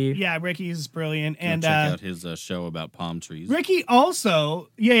 Ricky. Yeah, Ricky's brilliant, Go and check out his show about palm trees. Ricky also,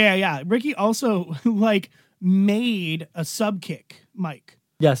 Ricky also like made a sub kick mic,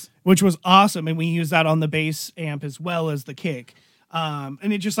 Yes. which was awesome, and we used that on the bass amp as well as the kick,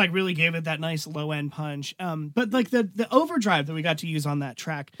 and it just like really gave it that nice low end punch. But like the overdrive that we got to use on that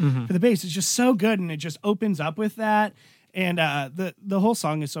track for the bass is just so good, and it just opens up with that, and the whole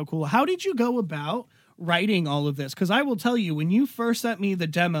song is so cool. How did you go about writing all of this? Because I will tell you, when you first sent me the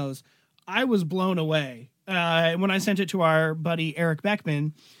demos, I was blown away. When I sent it to our buddy Eric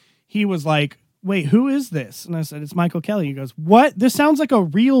Beckman, he was like, "Wait, who is this?" And I said, "It's Michael Kelly." He goes, "What? This sounds like a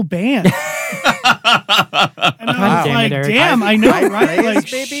real band." And I was Damn it, like, Eric. "Damn, I know, High right?" praise,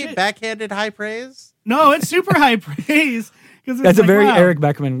 Like, baby. shit. Backhanded high praise. No, it's super high praise. That's a very wow. Eric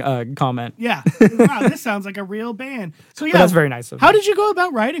Beckman comment. Yeah. Wow, this sounds like a real band. So yeah, But that's very nice of How him. did you go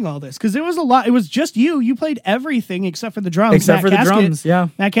about writing all this? Because it was a lot. It was just you. You played everything except for the drums. Except for the drums, yeah.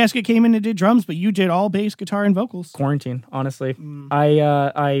 Matt Casket came in and did drums, but you did all bass, guitar, and vocals. Quarantine, honestly. Mm.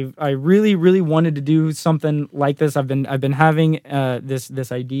 I really, really wanted to do something like this. I've been having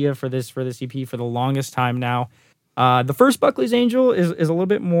this idea for this EP for the longest time now. The first Buckley's Angel is a little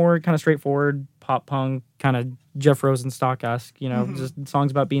bit more kind of straightforward, pop punk, kind of Jeff Rosenstock-esque, just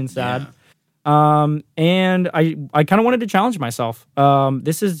songs about being sad. And I kind of wanted to challenge myself.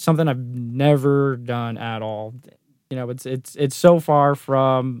 This is something I've never done at all. It's so far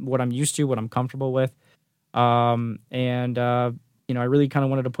from what I'm used to, what I'm comfortable with. I really kind of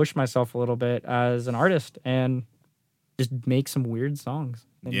wanted to push myself a little bit as an artist and just make some weird songs.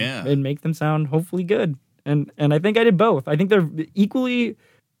 And make them sound hopefully good. And I think I did both. I think they're equally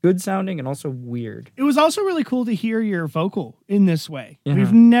good sounding and also weird. It was also really cool to hear your vocal in this way. Yeah.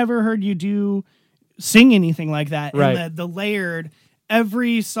 We've never heard you sing anything like that. Right. And the layered,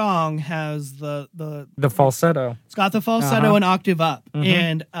 every song has the falsetto. It's got the falsetto Uh-huh. an octave up,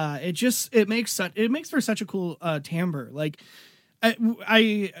 and it makes for such a cool timbre. Like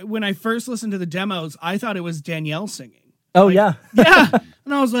I when I first listened to the demos, I thought it was Danielle singing. Oh, yeah. Yeah,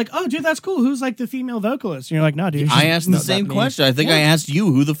 and I was like, "Oh, dude, that's cool. Who's like the female vocalist?" And you're like, "No, dude." It's just, I asked the same me. question. I think I asked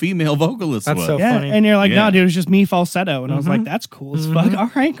you who the female vocalist That's was. so yeah, funny. and you're like, Yeah. "No, dude, it's just me falsetto." And I was like, "That's cool as fuck." All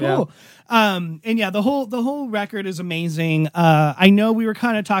right, cool. And yeah, the whole record is amazing. I know we were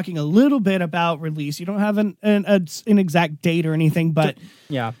kind of talking a little bit about release. You don't have an exact date or anything, but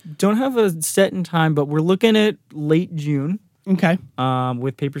Yeah. Don't have a set in time, but we're looking at late June okay.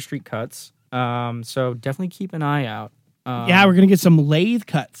 with Paper Street Cuts. So definitely keep an eye out. Yeah, we're gonna get some lathe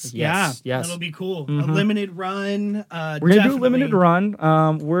cuts. Yes, yeah, yes. that'll be cool. A limited run. We're gonna do a limited run.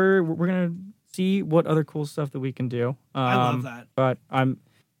 We're gonna see what other cool stuff that we can do. I love that. But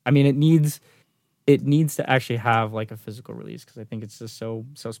it needs to actually have like a physical release because I think it's just so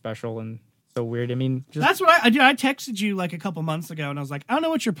special and so weird. I mean, just That's what I did. I texted you like a couple months ago, and I was like, I don't know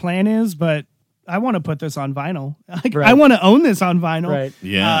what your plan is, but I want to put this on vinyl. Like, Right. I want to own this on vinyl. Right.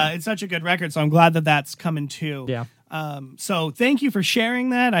 Yeah. It's such a good record, so I'm glad that that's coming too. Yeah. So thank you for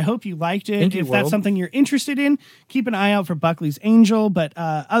sharing that. I hope you liked it. Thank you, if that's world. something you're interested in, keep an eye out for Buckley's Angel. But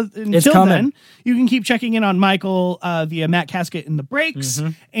until coming. then, you can keep checking in on Michael via Matt Casket and the Breaks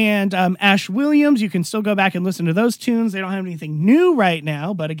Mm-hmm. and Ash Williams. You can still go back and listen to those tunes. They don't have anything new right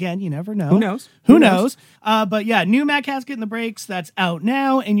now, but again, you never know. Who knows? Who knows? But yeah, new Matt Casket and the Breaks, that's out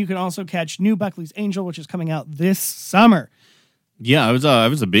now. And you can also catch new Buckley's Angel, which is coming out this summer. Yeah, I was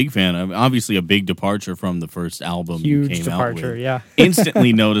a big fan. Obviously, a big departure from the first album. you Huge came out departure. with. Yeah.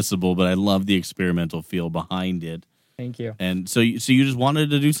 Instantly noticeable, but I love the experimental feel behind it. Thank you. And so you just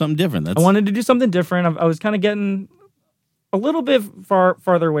wanted to do something different. I wanted to do something different. I was kind of getting a little bit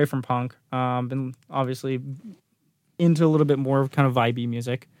farther away from punk. Been obviously into a little bit more kind of vibey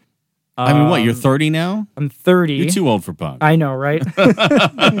music. I mean, what? You're 30 now? I'm 30. You're too old for punk. I know, right?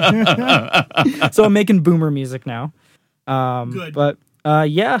 So I'm making boomer music now. Good. But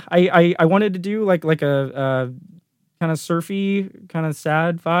yeah, I wanted to do like a kind of surfy, kind of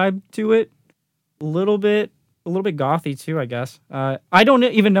sad vibe to it. A little bit a little bit gothy too, I guess. I don't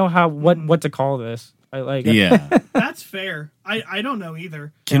even know what to call this. I like it. Yeah. That's fair. I don't know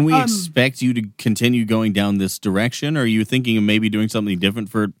either. Can we expect you to continue going down this direction, or are you thinking of maybe doing something different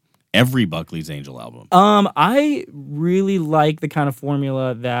for every Buckley's Angel album? I really like the kind of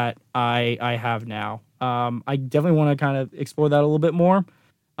formula that I have now. I definitely want to kind of explore that a little bit more.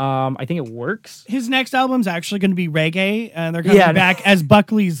 I think it works. His next album's actually going to be reggae, and they're coming back as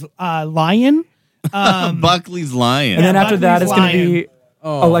Buckley's Lion. Buckley's Lion. And then after that, Buckley's it's going to be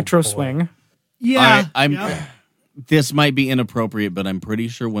Oh, electro boy. swing. Yeah. I'm. yeah. This might be inappropriate, but I'm pretty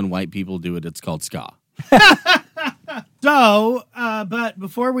sure when white people do it, it's called ska. So, but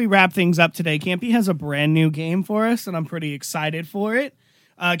before we wrap things up today, Campy has a brand new game for us, and I'm pretty excited for it.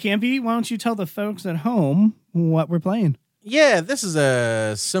 Campy, why don't you tell the folks at home what we're playing? Yeah, this is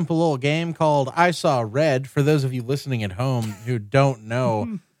a simple little game called I Saw Red. For those of you listening at home who don't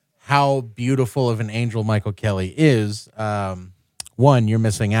know how beautiful of an angel Michael Kelly is, one, you're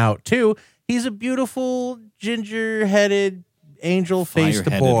missing out. Two, he's a beautiful ginger-headed angel-faced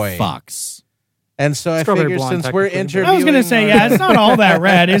Fire-headed boy. fox. And so I Strawberry figured blonde, since we're technically. interviewing, I was going to say, yeah, it's not all that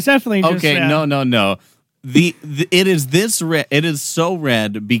red. It's definitely just Okay, no. It is this red. It is so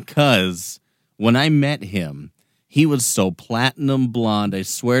red because when I met him, he was so platinum blonde. I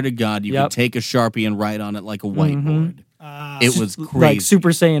swear to God, you could take a Sharpie and write on it like a whiteboard. It was crazy. Like Super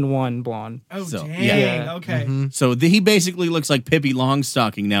Saiyan 1 blonde. Oh, So, dang. yeah. Okay. So he basically looks like Pippi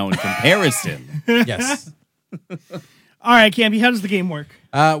Longstocking now in comparison. yes. All right, Campy, how does the game work?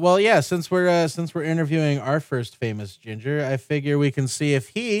 Well, yeah, since we're interviewing our first famous ginger, I figure we can see if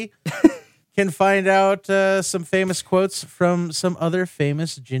he can find out some famous quotes from some other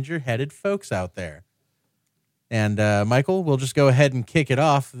famous ginger-headed folks out there. And Michael, we'll just go ahead and kick it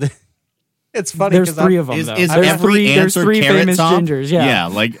off. It's funny There's because three of them, Is though. every there's answer three Carrot famous Top? gingers. Yeah.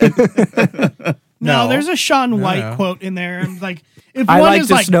 like No, No. there's a Sean White no. quote in there. I'm like, if I one like is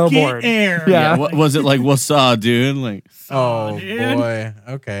to like, snowboard. get air. Yeah. what was it like? What's up, dude? Like Oh, dude. boy.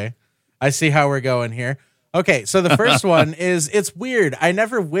 Okay. I see how we're going here. Okay, so the first one is, it's weird. I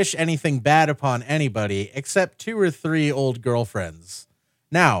never wish anything bad upon anybody except 2 or 3 old girlfriends.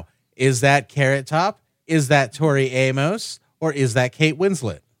 Now, is that Carrot Top? Is that Tori Amos? Or is that Kate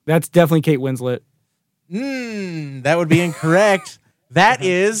Winslet? That's definitely Kate Winslet. That would be incorrect. That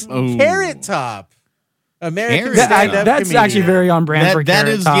is Oh. Carrot Top. American Carrot Top. stand-up That's comedian. actually very on brand for that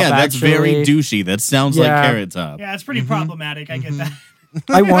Carrot is Top, that's very actually. douchey. That sounds like Yeah. Carrot Top. Yeah, it's pretty problematic. I get that.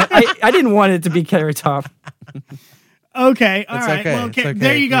 I didn't want it to be Carrot Top. Okay, all It's right. okay, Well, it's okay,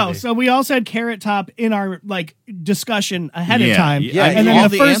 there you it go. can be. So we all said Carrot Top in our discussion ahead of Yeah, time. yeah, and then all the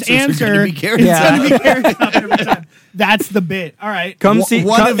the first answers are gonna answer be Carrot is Top. going to be Carrot Top every time. That's the bit. All right. Come see.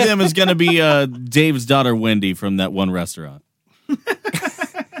 One come- of them is going to be Dave's daughter Wendy from that one restaurant.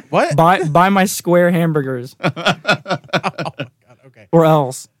 What? buy my square hamburgers, Okay. or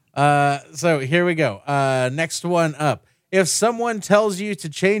else. So here we go. Next one up. If someone tells you to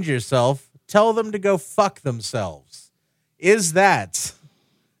change yourself, tell them to go fuck themselves. Is that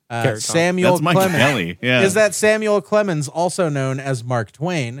Carrot Top. Samuel That's Mike Clemens? Kelly. Yeah. Is that Samuel Clemens, also known as Mark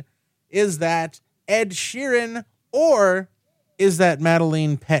Twain? Is that Ed Sheeran? Or is that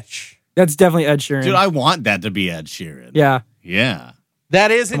Madeline Petch? That's definitely Ed Sheeran. Dude, I want that to be Ed Sheeran. yeah. Yeah.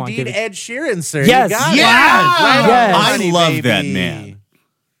 That is Come on, indeed give it- Ed Sheeran, sir. Yes, You got it. yes, Right on, yes. I money, love baby. that man.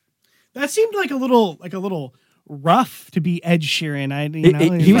 That seemed like a little rough to be Ed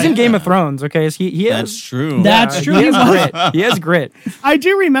Sheeran. He was in Game of Thrones. Okay, so he That's has, true. That's true. He He has was. grit. He has grit. I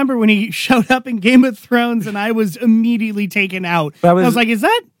do remember when he showed up in Game of Thrones, and I was immediately taken out. That was- I was like, "Is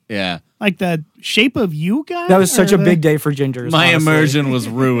that yeah. like the Shape of You guy?" That was such Or a the- big day for gingers. My honestly. immersion was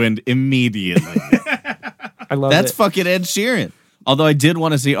ruined immediately. I love That's it. fucking Ed Sheeran. Although I did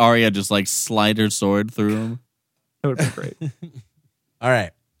want to see Arya just like slide her sword through him. That would be great. All right.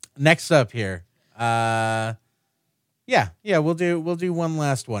 Next up here. We'll do one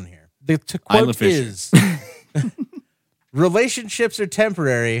last one here. The Isla quote Fisher. is relationships are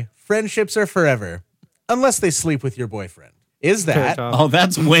temporary, friendships are forever, unless they sleep with your boyfriend. Is Carrot that Top. Oh,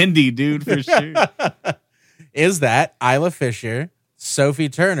 that's Wendy, dude, for sure. is that Isla Fisher, Sophie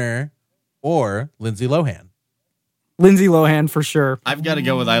Turner, or Lindsay Lohan? Lindsay Lohan for sure. I've got to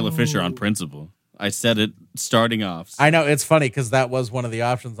go with Isla Fisher on principle. I said it starting off. I know it's funny because that was one of the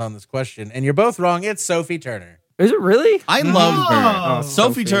options on this question, and you're both wrong. It's Sophie Turner. Is it really? I love her. Oh,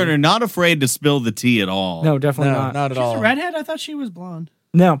 Sophie Turner, not afraid to spill the tea at all. No, definitely No, not. not at She's all. a redhead. I thought she was blonde.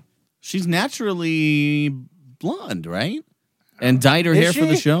 No. She's naturally blonde, right? And dyed her Is hair for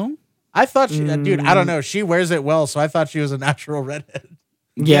the she? show. I thought she, dude. I don't know. She wears it well, so I thought she was a natural redhead.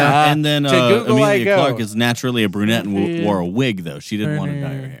 Yeah. And then to Google I Amelia go. Clark is naturally a brunette and Sophie wore a wig, though. She didn't want to dye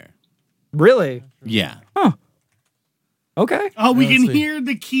her Turner. hair. Really? Yeah. Okay. Oh, we Let's can see. hear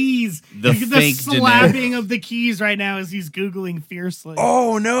the keys. The You get fake slapping of the keys right now as he's Googling fiercely.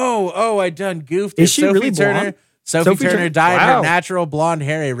 Oh no! Oh, I done goofed. Is It's she Sophie really Turner. blonde? Sophie Sophie Turner Turner- dyed Wow. her natural blonde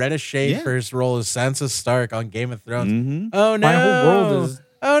hair a reddish shade Yeah. for his role as Sansa Stark on Game of Thrones. Mhm. Oh no! My whole world is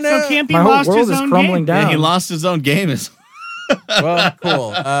Oh no! So can't be my whole lost world his is own crumbling game. down. Yeah, he lost his own game. Well,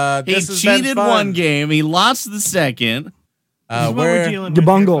 cool. He This has been cheated fun. one game. He lost the second. This is what we're we're dealing You with.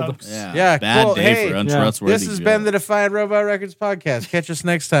 bungled. Here, folks. Yeah, bad cool. day Hey, for yeah. untrustworthy. This has Joe. been the Defiant Robot Records podcast. Catch us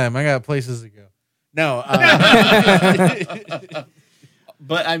next time. I got places to go. No.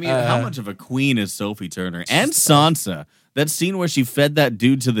 But I mean, how much of a queen is Sophie Turner and Sansa? That scene where she fed that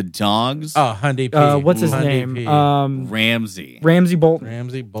dude to the dogs. Oh, Hundy P. what's his Hundy name? P. Ramsey. Ramsey Bolton.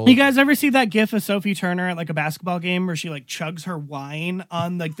 Ramsey Bolton. You guys ever see that gif of Sophie Turner at like a basketball game where she like chugs her wine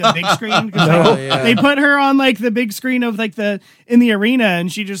on like the big screen? 'Cause, No. like, Yeah. They put her on like the big screen of like in the arena,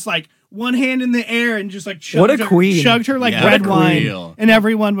 and she just like one hand in the air and just like chugged What a queen. chugged her like Yeah, red what a wine, queen. and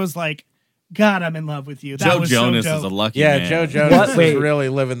everyone was like, "God, I'm in love with you." That Joe was Jonas so is a dope. lucky Yeah, man. Joe Jonas What? is Wait. really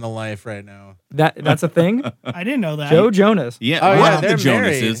living the life right now. That's a thing. I didn't know that. Joe Jonas. Yeah, Oh, one yeah, of the they're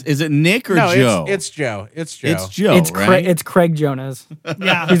Jonases. married. Is it Nick or No, Joe? it's Joe. It's Joe. It's Joe, It's right? it's Craig Jonas.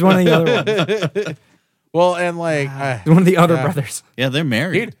 Yeah, He's one of the other ones. Well, and like He's one of the other Yeah. brothers. Yeah, they're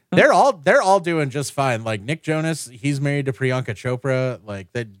married. dude, they're all doing just fine. Like Nick Jonas, he's married to Priyanka Chopra. Like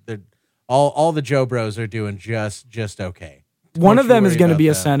they're all the Joe Bros are doing just okay. One Don't of you them is worry going to about be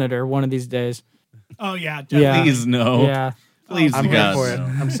a that. senator one of these days. Oh yeah, definitely. Yeah. Please no. Yeah. Please I'm here God, for it. no.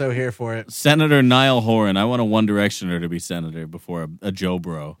 I'm so here for it. Senator Niall Horan. I want a One Directioner to be senator before a Joe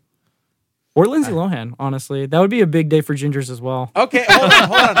Bro. Or Lindsay Lohan, honestly. That would be a big day for gingers as well. Okay, hold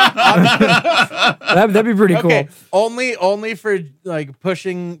on. That'd be pretty Okay, cool. only for like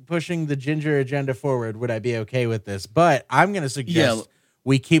pushing the ginger agenda forward would I be okay with this. But I'm gonna suggest Yeah.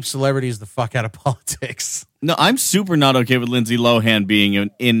 we keep celebrities the fuck out of politics. No, I'm super not okay with Lindsay Lohan being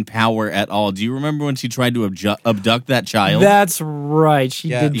in power at all. Do you remember when she tried to abduct that child? That's right. She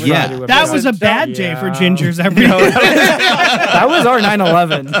Yeah. did try Yeah. to That was a abduct- bad day for Yeah. gingers every day. That was our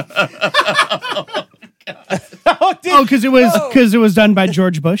 9/11. Oh, because it was done by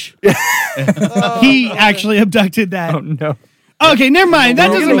George Bush. He actually abducted that. Oh no. Okay, never mind. That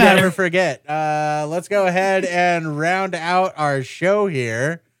We'll doesn't never matter. forget. Let's go ahead and round out our show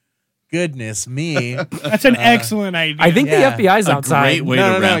here. Goodness me. That's an excellent idea. I think Yeah. the FBI's A outside. great way to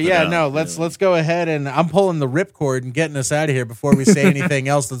No, wrap it yeah, up. no. Let's go ahead and I'm pulling the ripcord and getting us out of here before we say anything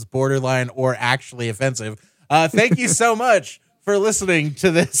else that's borderline or actually offensive. Thank you so much for listening to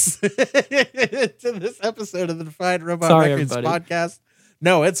this episode of the Defiant Robot Sorry, Records everybody. podcast.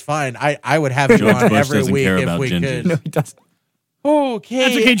 No, it's fine. I would have you George on Bush every doesn't week care if about we gingers. could. No, he doesn't. Okay,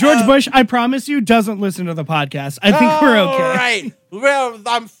 That's okay. George Bush, I promise you, doesn't listen to the podcast. I think we're okay. All right. Well,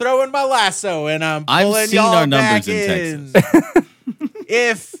 I'm throwing my lasso and I'm I've pulling seen y'all our numbers back in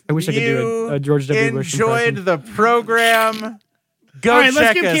If I wish I could do a George W. Bush enjoyed impression. the program, go All right, let's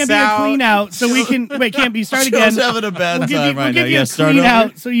check give us Campy out. a clean out so we can wait. Campy, start again. Joe's having a bad We'll give time you, right we'll now. give you Yeah, a start clean over.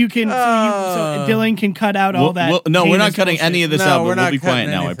 out so you can so Dylan can cut out all that. No, we're not heinous cutting bullshit. any of this No, out, we're but we'll not be quiet cutting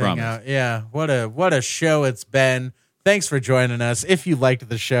now, I anything promise. out. Yeah, what a show it's been. Thanks for joining us. If you liked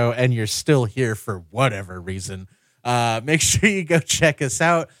the show and you're still here for whatever reason, make sure you go check us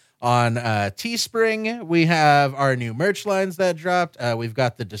out on Teespring. We have our new merch lines that dropped. We've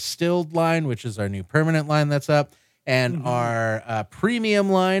got the Distilled line, which is our new permanent line that's up, and our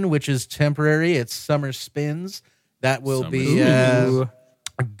premium line, which is temporary. It's Summer Spins. That will be Ooh.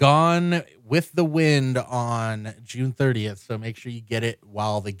 gone with the wind on June 30th. So make sure you get it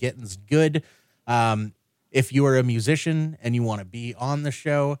while the getting's good. If you are a musician and you want to be on the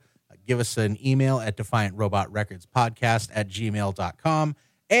show, give us an email at defiantrobotrecordspodcast@gmail.com.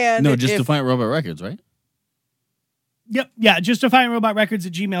 And No, just if- Defiant Robot Records, right? Yep. Yeah. Just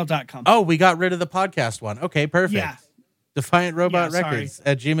defiantrobotrecords@gmail.com. Oh, we got rid of the podcast one. Okay, perfect. Yeah.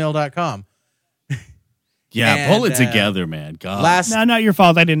 defiantrobotrecords@gmail.com. Yeah, And, pull it together, man. God. No, not your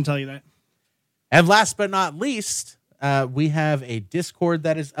fault. I didn't tell you that. And last but not least, we have a Discord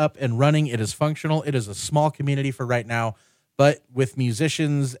that is up and running. It is functional. It is a small community for right now, but with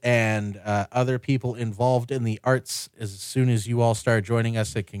musicians and other people involved in the arts, as soon as you all start joining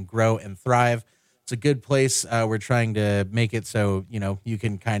us, it can grow and thrive. It's a good place. We're trying to make it so, you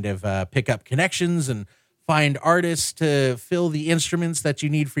can kind of pick up connections and find artists to fill the instruments that you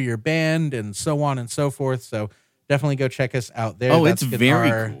need for your band and so on and so forth. So definitely go check us out there. Oh, That's it's in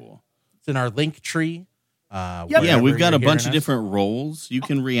very our- cool. It's in our link tree. Yeah, wherever we've got you're a bunch of hearing us. different roles you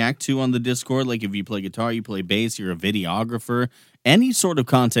can react to on the Discord. Like if you play guitar, you play bass, you're a videographer, any sort of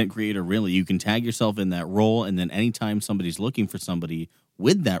content creator, really. You can tag yourself in that role, and then anytime somebody's looking for somebody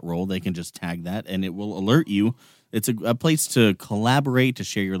with that role, they can just tag that, and it will alert you It's a place to collaborate, to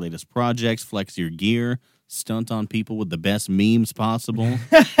share your latest projects, flex your gear, stunt on people with the best memes possible.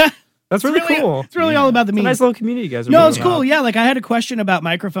 That's really cool. It's really all about the It's a memes. nice little community, you guys. Are No, building it's cool. up. Yeah, like I had a question about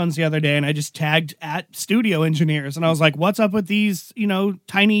microphones the other day, and I just tagged at studio engineers, and I was like, "What's up with these?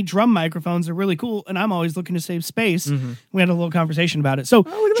 Tiny drum microphones are really cool." And I'm always looking to save space. We had a little conversation about it. So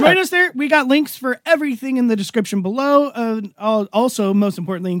join us there. We got links for everything in the description below. Also, most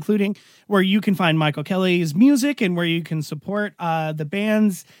importantly, including where you can find Michael Kelly's music and where you can support the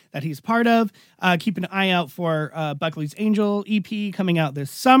bands that he's part of. Keep an eye out for Buckley's Angel EP coming out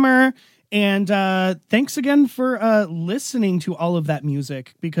this summer. And thanks again for listening to all of that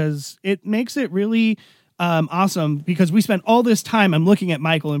music, because it makes it really awesome, because we spent all this time, I'm looking at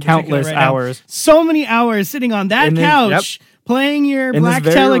Michael in Countless particular right now, hours. so many hours sitting on that couch playing your In this black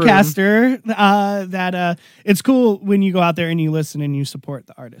very Telecaster, that it's cool when you go out there and you listen and you support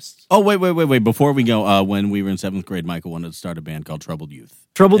the artists. Oh, wait. Before we go, when we were in 7th grade, Michael wanted to start a band called Troubled Youth.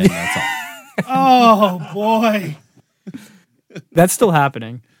 Troubled. And that's all. Oh boy, That's still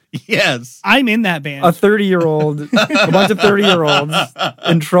happening. Yes. I'm in that band. A 30-year-old, a bunch of 30-year-olds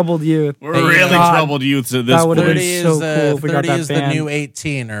in Troubled Youth. We're really God, troubled youths at this that would've point. been so cool if we got 30 that is the band. new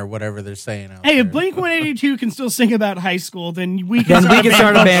 18 or whatever they're saying out Hey, there. if Blink-182 can still sing about high school, then we can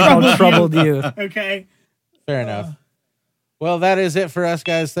Start a band called Troubled Youth. Okay. Fair enough. Well, that is it for us,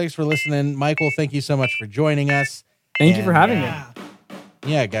 guys. Thanks for listening. Michael, thank you so much for joining us. Thank you for having me.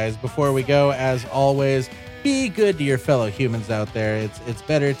 Yeah, guys, before we go, as always, be good to your fellow humans out there. It's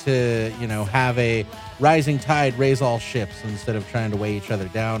better to, have a rising tide raise all ships instead of trying to weigh each other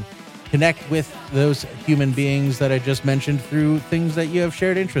down. Connect with those human beings that I just mentioned through things that you have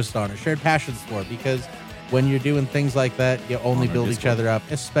shared interests on or shared passions for, because when you're doing things like that, you only build each other up,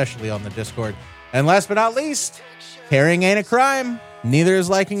 especially on the Discord. And last but not least, caring ain't a crime. Neither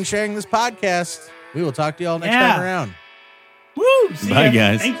is liking sharing this podcast. We will talk to y'all next time around. Woo! See Bye, ya.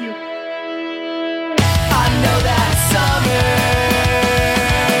 guys. Thank you. I know that summer.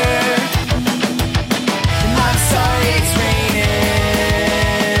 I'm sorry it's raining.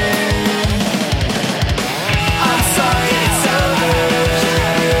 I'm sorry it's over.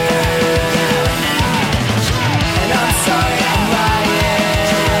 And I'm sorry I'm lying.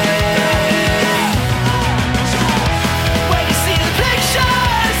 When you see the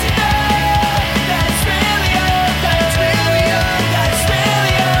pictures, you know that it's really over. It's really over. That it's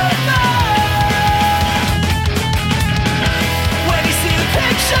really over. When you see the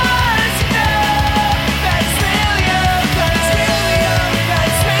pictures, you know that it's really over. It's really over. That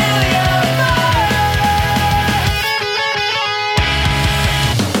it's really over.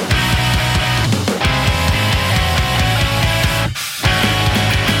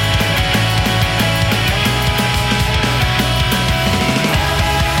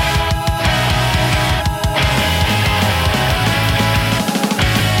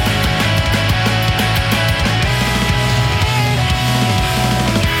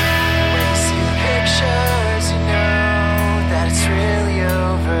 When you see the pictures, you know that it's really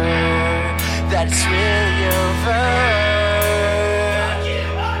over. That it's really over.